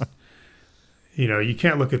 And just, you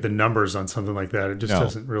can't look at the numbers on something like that. It just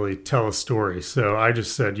doesn't really tell a story. So I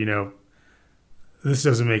just said, this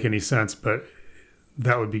doesn't make any sense, but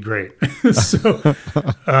that would be great. So,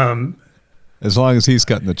 as long as he's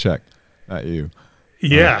cutting the check, not you.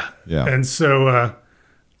 Yeah. Yeah. And so,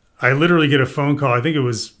 I literally get a phone call. I think it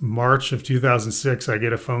was March of 2006. I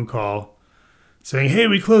get a phone call saying, "Hey,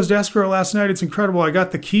 we closed escrow last night. It's incredible. I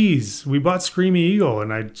got the keys. We bought Screamy Eagle."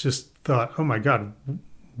 And I just thought, oh my God,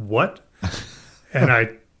 what? And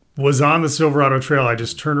I was on the Silverado Trail. I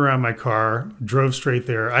just turned around my car, drove straight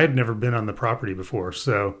there. I had never been on the property before.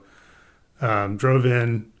 So drove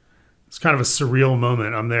in. It's kind of a surreal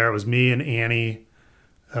moment. I'm there. It was me and Annie,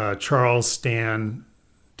 Charles, Stan,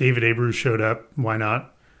 David Abreu showed up. Why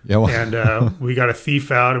not? Yeah, well. And we got a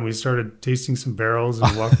thief out, and we started tasting some barrels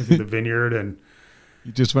and walking through the vineyard. And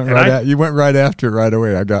you just went right. You went right after it right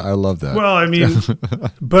away. I love that. Well, I mean,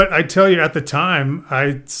 but I tell you, at the time,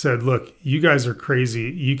 I said, "Look, you guys are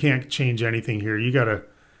crazy. You can't change anything here. You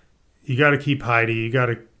gotta keep Heidi. You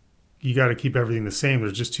gotta keep everything the same.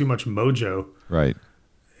 There's just too much mojo." Right.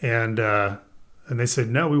 And they said,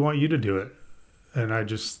 "No, we want you to do it." And I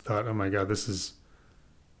just thought, "Oh my God, this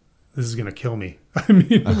is gonna kill me." I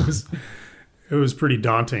mean, it was pretty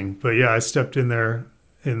daunting. But yeah, I stepped in there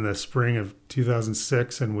in the spring of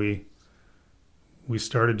 2006, and we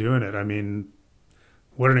started doing it. I mean,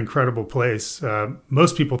 what an incredible place.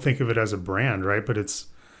 Most people think of it as a brand, right? But it's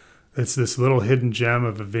this little hidden gem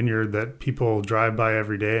of a vineyard that people drive by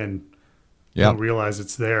every day and don't realize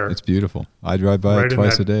it's there. It's beautiful. I drive by it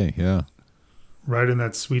twice a day. Yeah. Right in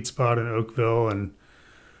that sweet spot in Oakville. And,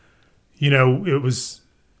 it was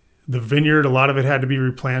the vineyard. A lot of it had to be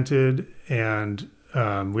replanted, and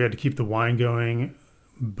we had to keep the wine going.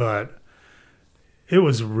 But it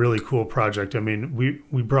was a really cool project. I mean,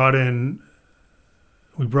 we brought in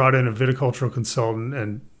a viticultural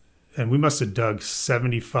consultant, and we must have dug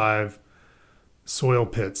 75 soil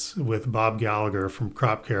pits with Bob Gallagher from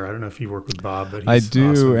Crop Care. I don't know if you work with Bob, but I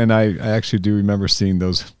do, awesome. And I actually do remember seeing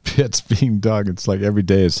those pits being dug. It's like every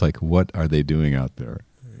day, it's like, what are they doing out there?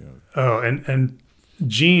 Oh, and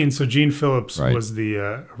Jean Phillips right. was the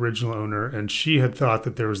original owner, and she had thought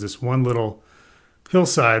that there was this one little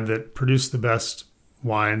hillside that produced the best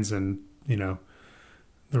wines, and the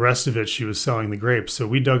rest of it she was selling the grapes. So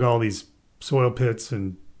we dug all these soil pits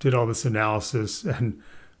and did all this analysis, and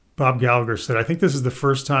Bob Gallagher said, "I think this is the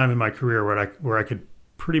first time in my career where I could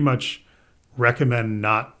pretty much recommend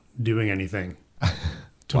not doing anything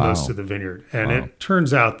to Wow. most of the vineyard." And Wow. it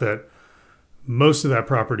turns out that most of that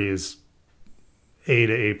property is A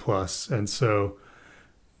to A plus, and so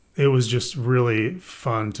it was just really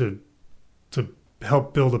fun to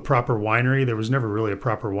help build a proper winery. There was never really a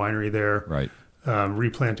proper winery there. Right.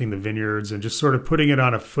 Replanting the vineyards and just sort of putting it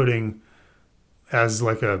on a footing as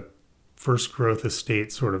like a first growth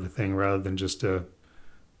estate sort of a thing, rather than just a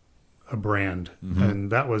brand. Mm-hmm.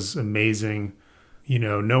 And that was amazing.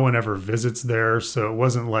 No one ever visits there, so it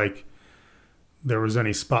wasn't like there was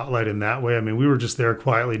any spotlight in that way. I mean, we were just there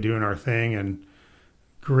quietly doing our thing, and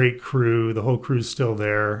great crew. The whole crew's still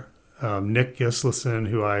there. Nick Gislason,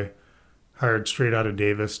 who I hired straight out of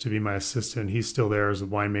Davis to be my assistant, he's still there as a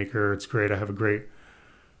winemaker. It's great. I have a great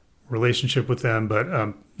relationship with them, but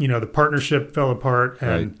the partnership fell apart,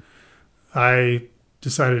 and right. I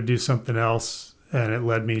decided to do something else, and it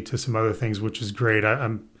led me to some other things, which is great. It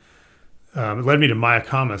led me to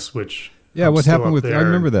Mayacamas, which what happened with? there. I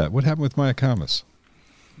remember that. What happened with Mayacamas?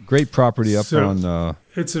 Great property up on.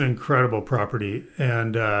 It's an incredible property,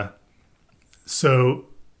 and so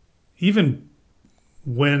even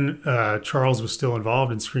when Charles was still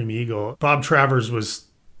involved in Screamy Eagle, Bob Travers was,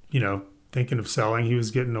 thinking of selling. He was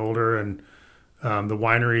getting older, and the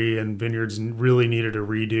winery and vineyards really needed a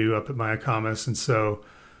redo up at Mayacamas. And so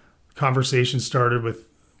conversation started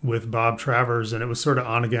with Bob Travers, and it was sort of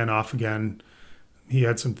on again, off again. He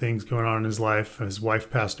had some things going on in his life. His wife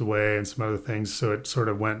passed away and some other things. So it sort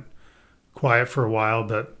of went quiet for a while,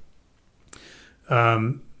 but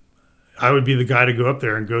I would be the guy to go up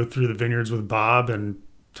there and go through the vineyards with Bob and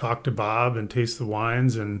talk to Bob and taste the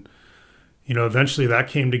wines. And, eventually that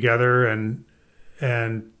came together, and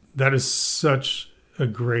that is such a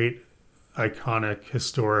great, iconic,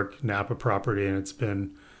 historic Napa property. And it's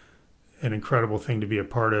been an incredible thing to be a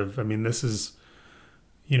part of. I mean, this is,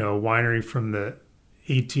 a winery from the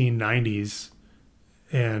 1890s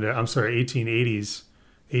and 1880s,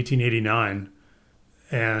 1889.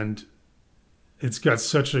 And it's got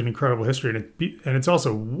such an incredible history, and it's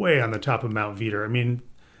also way on the top of Mount Veeder. I mean,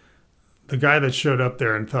 the guy that showed up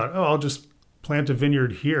there and thought, "Oh, I'll just plant a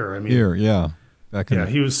vineyard here." I mean,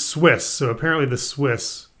 he was Swiss, so apparently the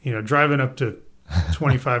Swiss, driving up to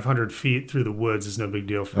 2,500 feet through the woods is no big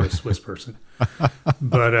deal for a Swiss person.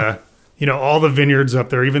 But all the vineyards up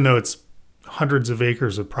there, even though it's hundreds of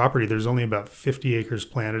acres of property, there's only about 50 acres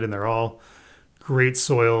planted, and they're all great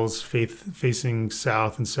soils facing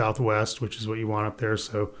south and southwest, which is what you want up there.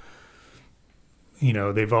 So,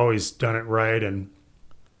 they've always done it right. And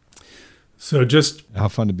so just... How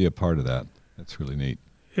fun to be a part of that. That's really neat.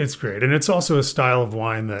 It's great. And it's also a style of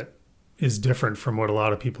wine that is different from what a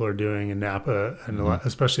lot of people are doing in Napa, and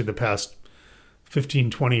especially the past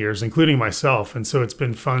 15, 20 years, including myself. And so it's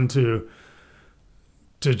been fun to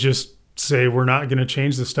just say, we're not going to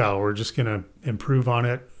change the style. We're just going to improve on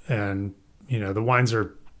it. And, the wines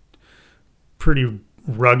are pretty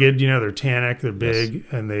rugged, they're tannic, they're big,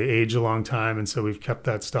 and they age a long time. And so we've kept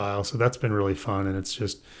that style. So that's been really fun. And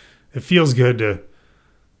it feels good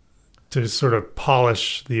to sort of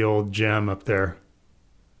polish the old gem up there.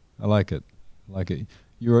 I like it.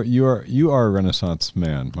 You are a Renaissance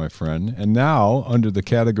man, my friend. And now, under the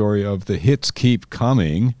category of the hits keep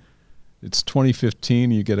coming, it's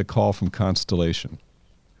 2015. You get a call from Constellation,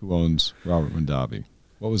 who owns Robert Mondavi.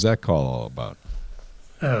 What was that call all about?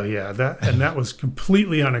 Oh yeah, that was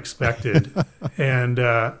completely unexpected. And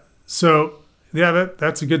that's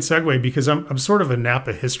a good segue, because I'm sort of a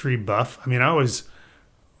Napa history buff. I mean, I always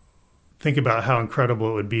think about how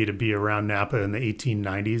incredible it would be to be around Napa in the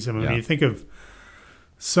 1890s. I mean, when you think of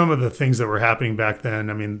some of the things that were happening back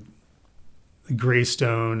then, I mean,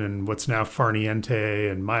 Greystone and what's now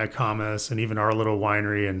Farniente and Mayacamas and even our little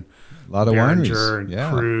winery and a lot of Behringer wineries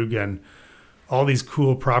and Krug and all these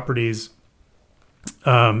cool properties,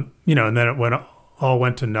 and then it all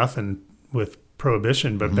went to nothing with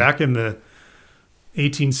Prohibition. But back in the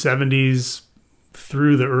 1870s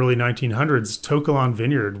through the early 1900s, To Kalon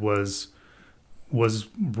Vineyard was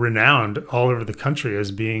renowned all over the country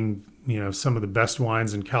as being, some of the best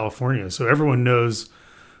wines in California. So everyone knows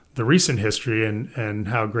the recent history and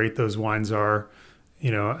how great those wines are,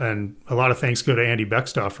 and a lot of thanks go to Andy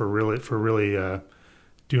Beckstoff for really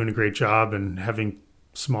doing a great job and having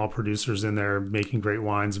small producers in there making great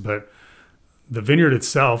wines. But the vineyard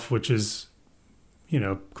itself, which is,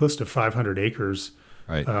 close to 500 acres,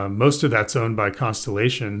 right. Most of that's owned by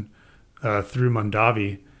Constellation through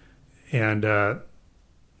Mondavi. And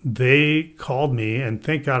they called me, and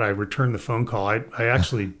thank God I returned the phone call. I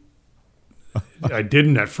actually, I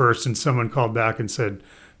didn't at first, and someone called back and said,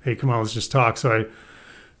 "Hey, come on, let's just talk." So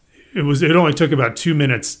it only took about 2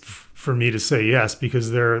 minutes for me to say yes, because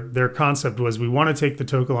their concept was, we want to take the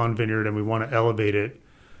To Kalon Vineyard and we want to elevate it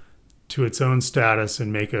to its own status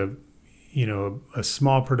and make a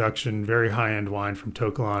small production, very high-end wine from To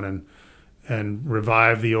Kalon, and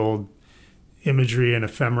revive the old imagery and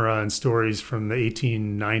ephemera and stories from the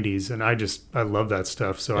 1890s. And I love that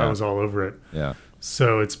stuff. So I was all over it. Yeah.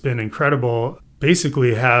 So it's been incredible.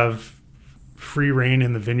 Basically have free reign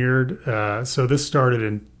in the vineyard. So this started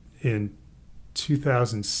in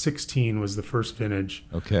 2016 was the first vintage.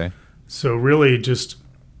 Okay. So really just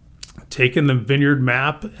taking the vineyard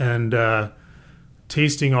map and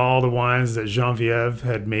tasting all the wines that Geneviève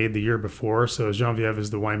had made the year before. So Geneviève is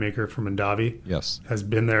the winemaker from Mondavi. Yes. Has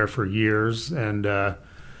been there for years. And,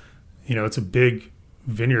 it's a big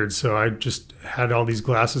vineyard. So I just had all these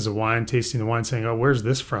glasses of wine, tasting the wine, saying, "Oh, where's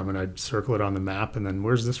this from?" And I'd circle it on the map, and then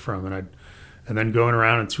 "Where's this from?" And then going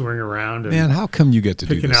around and touring around. And man, how come you get to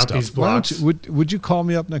do this picking out stuff? these blocks. Would you call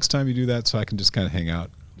me up next time you do that, so I can just kind of hang out?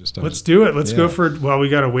 Let's do it. Let's go we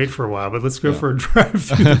got to wait for a while, but let's go for a drive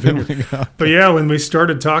through the vineyard. But when we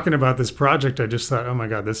started talking about this project, I just thought, oh my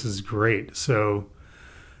God, this is great. So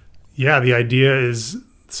the idea is,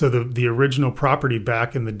 so the original property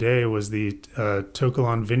back in the day was the To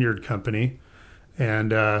Kalon Vineyard Company, and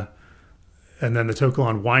then the To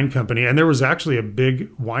Kalon Wine Company. And there was actually a big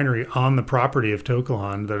winery on the property of To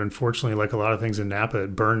Kalon that, unfortunately, like a lot of things in Napa,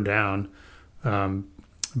 it burned down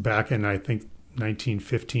back in, I think,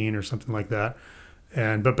 1915 or something like that.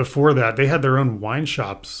 But before that, they had their own wine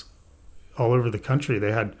shops all over the country.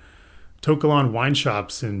 They had To Kalon wine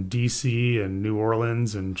shops in DC and New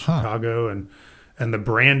Orleans and Chicago, and the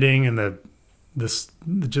branding and just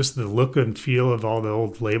the look and feel of all the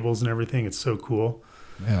old labels and everything. It's so cool.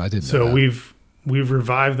 Man, I didn't know So that. we've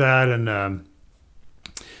revived that,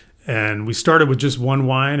 and we started with just one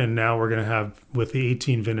wine, and now we're going to have, with the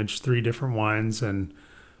 18 vintage, 3 different wines, and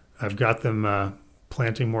I've got them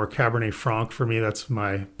planting more Cabernet Franc for me. That's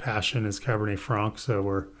my passion, is Cabernet Franc. So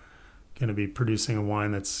we're going to be producing a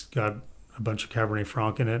wine that's got a bunch of Cabernet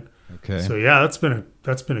Franc in it. Okay. So that's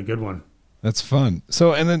been a good one. That's fun.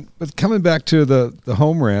 So, and then, but coming back to the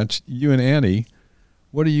home ranch, you and Annie,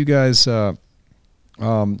 what are you guys? So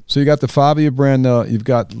you got the Favia brand. You've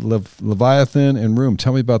got Leviathan and Room.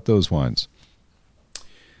 Tell me about those wines.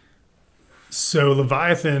 So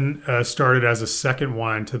Leviathan started as a second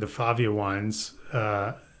wine to the Favia wines.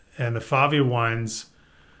 And the Favia wines,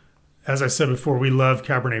 as I said before, we love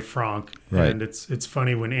Cabernet Franc. Right. And it's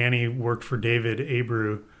funny, when Annie worked for David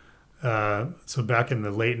Abreu, so back in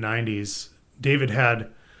the late 90s, David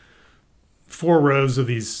had 4 rows of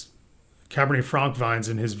these Cabernet Franc vines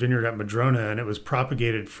in his vineyard at Madrona, and it was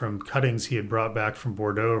propagated from cuttings he had brought back from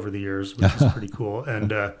Bordeaux over the years, which is pretty cool.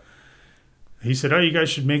 And he said, "Oh, you guys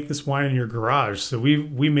should make this wine in your garage." So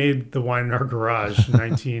we made the wine in our garage in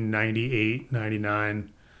 1998,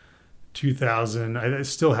 99, 2000. I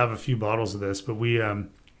still have a few bottles of this, but we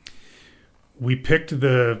picked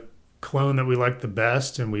the clone that we liked the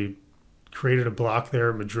best, and we created a block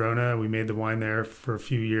there at Madrona. We made the wine there for a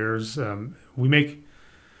few years.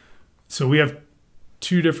 So we have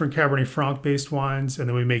 2 different Cabernet Franc based wines, and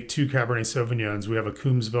then we make 2 Cabernet Sauvignons. We have a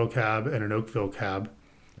Coombsville Cab and an Oakville Cab.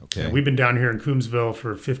 Okay. And we've been down here in Coombsville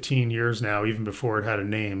for 15 years now, even before it had a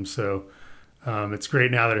name. So it's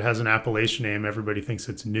great now that it has an appellation name. Everybody thinks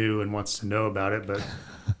it's new and wants to know about it, but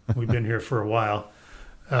we've been here for a while.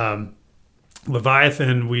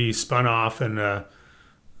 Leviathan, we spun off, and I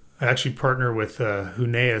actually partner with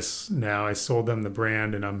Huneeus now. I sold them the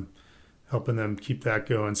brand, and I'm helping them keep that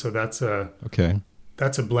going. So that's a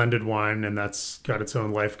blended wine, and that's got its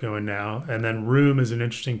own life going now. And then Room is an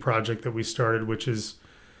interesting project that we started, which is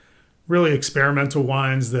really experimental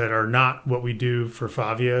wines that are not what we do for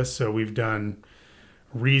Favia. So we've done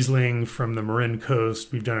Riesling from the Marin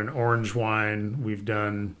Coast. We've done an orange wine. We've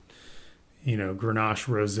done, Grenache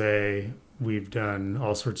Rosé. We've done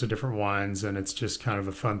all sorts of different wines, and it's just kind of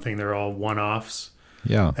a fun thing. They're all one-offs.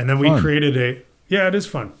 Yeah. And then we created it is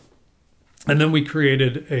fun. And then we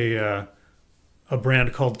created a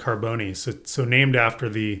brand called Carboni. So named after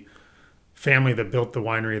the family that built the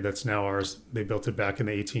winery that's now ours. They built it back in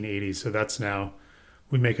the 1880s. So that's now,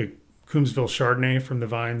 we make a Coombsville Chardonnay from the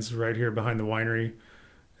vines right here behind the winery.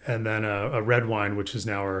 And then a red wine, which is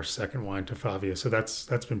now our second wine to Favia. So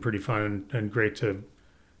that's been pretty fun and great to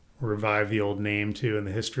revive the old name too and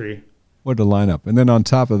the history. What a lineup. And then on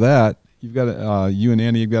top of that, you've got you and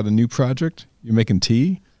Andy, you've got a new project. You're making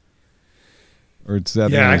tea? Or is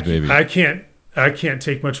that Andy's baby? I can't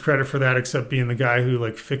take much credit for that except being the guy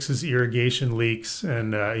who fixes irrigation leaks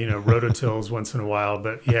and rototills once in a while.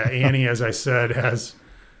 But yeah, Annie, as I said, has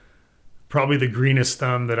probably the greenest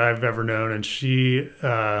thumb that I've ever known, and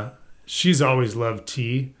she's always loved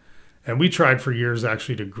tea. And we tried for years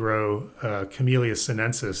actually to grow Camellia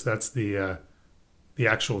sinensis. That's the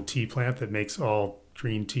actual tea plant that makes all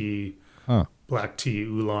green tea, black tea,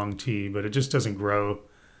 oolong tea, but it just doesn't grow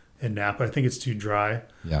in Napa. I think it's too dry.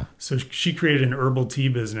 Yeah. So she created an herbal tea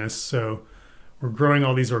business. So we're growing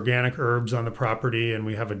all these organic herbs on the property, and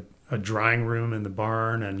we have a drying room in the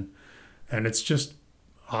barn, and it's just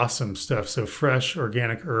awesome stuff. So fresh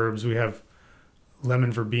organic herbs. We have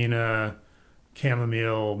lemon verbena,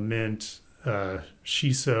 chamomile, mint,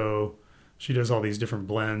 shiso. She does all these different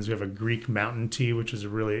blends. We have a Greek mountain tea, which is a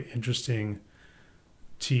really interesting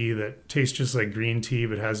tea that tastes just like green tea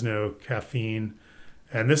but has no caffeine.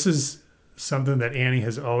 And this is something that Annie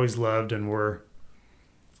has always loved, and we're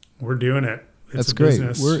doing it. It's That's a great.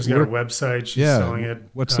 business. She's got a website. She's selling it.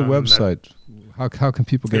 What's the website? How can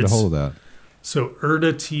people get a hold of that? So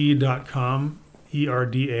erdatea.com,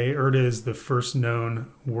 ERDA. Erda is the first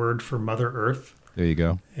known word for Mother Earth. There you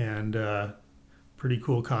go. And pretty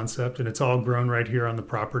cool concept. And it's all grown right here on the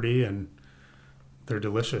property, and they're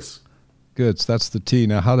delicious. Good. So that's the tea.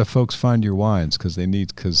 Now, how do folks find your wines? Because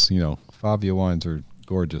Favia wines are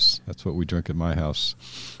gorgeous. That's what we drink at my house.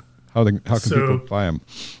 How can people buy them?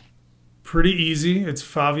 Pretty easy. It's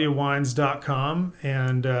faviawines.com.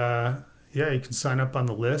 And you can sign up on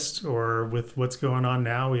the list, or with what's going on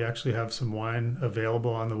now, we actually have some wine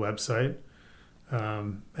available on the website.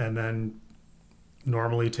 And then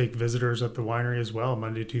normally take visitors at the winery as well,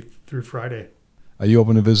 Monday through Friday. Are you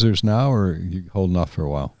open to visitors now, or are you holding off for a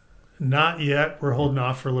while? Not yet. We're holding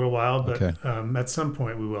off for a little while, but okay. At some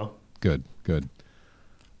point we will. Good.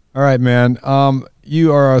 All right, man.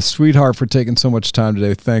 You are a sweetheart for taking so much time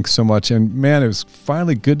today. Thanks so much. And man, it was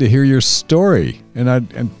finally good to hear your story.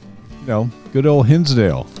 And good old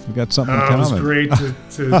Hinsdale. We got something in common. It was great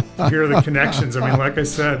to hear the connections. I mean, like I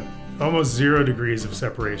said, almost 0 degrees of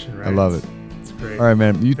separation, right? I love it. It's great. All right,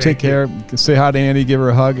 man. You take care. Say hi to Andy, give her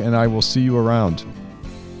a hug, and I will see you around.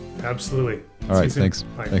 Absolutely. All right, thanks.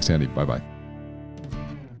 Bye. Thanks, Andy. Bye-bye.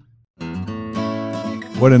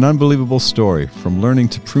 What an unbelievable story, from learning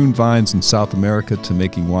to prune vines in South America to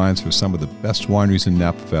making wines for some of the best wineries in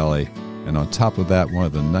Napa Valley, and on top of that, one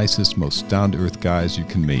of the nicest, most down-to-earth guys you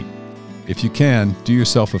can meet. If you can, do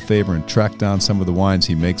yourself a favor and track down some of the wines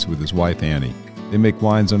he makes with his wife, Annie. They make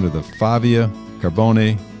wines under the Favia,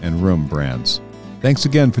 Carboni, and Room brands. Thanks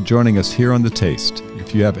again for joining us here on The Taste.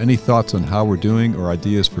 If you have any thoughts on how we're doing or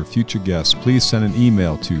ideas for future guests, please send an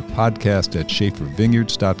email to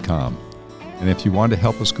podcast@schaefervineyards.com. And if you want to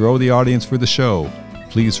help us grow the audience for the show,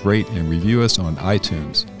 please rate and review us on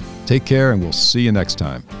iTunes. Take care, and we'll see you next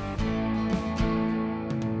time.